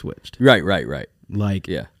that's getting switched. Right. Like,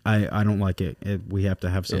 Yeah. I don't like it. We have to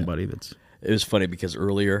have somebody that's. It was funny because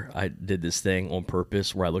earlier I did this thing on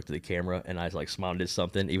purpose where I looked at the camera and I like smiled at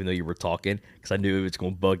something even though you were talking because I knew it was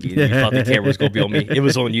going to bug you. And you thought the camera was going to be on me. It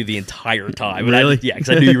was on you the entire time. And Really? yeah, because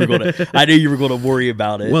I knew you were going to. I knew you were going to worry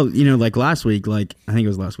about it. Well, like last week, like I think it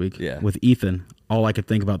was last week, Yeah. with Ethan, all I could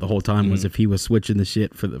think about the whole time was if he was switching the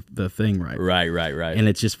shit for the thing right. Right. And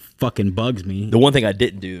it just fucking bugs me. The one thing I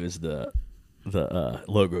didn't do is the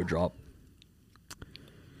logo drop.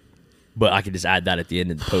 But I could just add that at the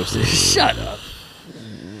end and post it. Shut up.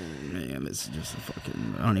 Man, this is just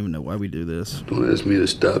fucking. I don't even know why we do this. Don't ask me to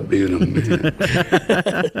stop being a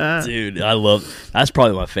man. Dude, I love. That's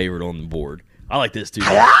probably my favorite on the board. I like this too.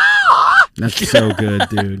 That's so good,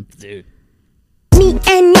 dude. Dude. Me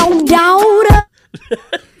and your daughter.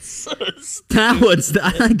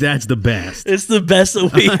 I think that's the best. It's the best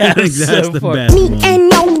that we I have think that's so the far. best Me one.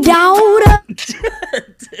 and your daughter.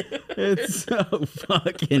 It's so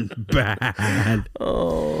fucking bad.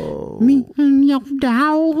 Oh. Me and your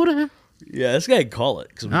daughter. Yeah, let's go ahead and call it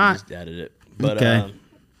because we Ah. just added it. But Okay.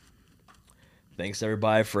 thanks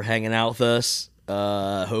everybody for hanging out with us.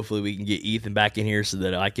 Hopefully we can get Ethan back in here so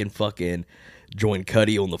that I can fucking join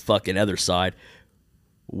Cuddy on the fucking other side.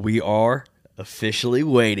 We are officially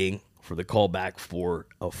waiting for the callback for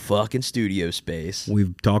a fucking studio space.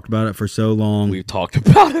 We've talked about it for so long, We've talked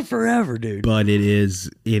about it forever, dude. but it is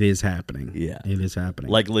happening. Yeah. It is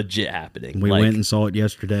happening. Like legit happening. we Like, went and saw it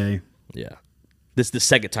yesterday. yeah. This is the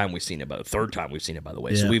second time we've seen it, but the third time we've seen it, by the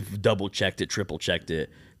way. So Yeah. we've double checked it, triple checked it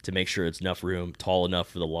to make sure it's enough room, tall enough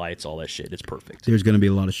for the lights, all that shit. It's perfect. There's going to be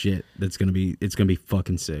a lot of shit it's going to be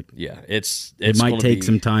fucking sick. Yeah, it's It might gonna take be-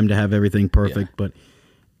 some time to have everything perfect, but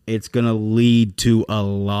it's going to lead to a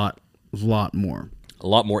lot more. a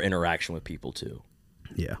lot more interaction with people too.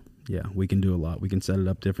 Yeah. We can do a lot. We can set it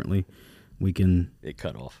up differently. We can. It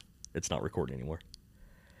cut off. It's not recording anymore.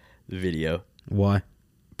 The video Why?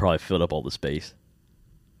 probably filled up all the space.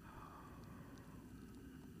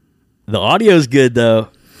 The audio's good though.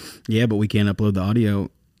 Yeah, but we can't upload the audio,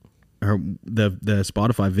 or the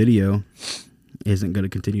Spotify video isn't going to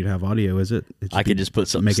continue to have audio, is it? I could just put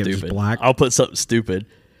something make stupid. it just black. I'll put something stupid.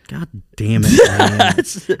 God damn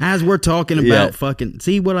it! Man. As we're talking about Yeah. fucking,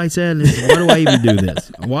 see what I said? Is, why do I even do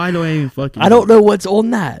this? Why do I even fucking? I don't know what's on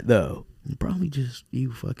that though. Probably just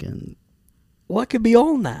you fucking. What could be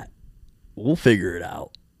on that? We'll figure it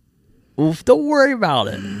out. Don't worry about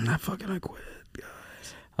it. I quit.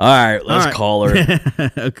 All right, let's All right. call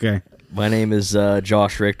her. Okay. My name is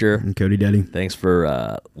Josh Richter. And Cody Daddy. Thanks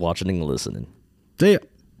for watching and listening. See ya.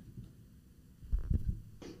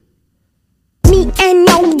 Me and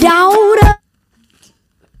your daughter.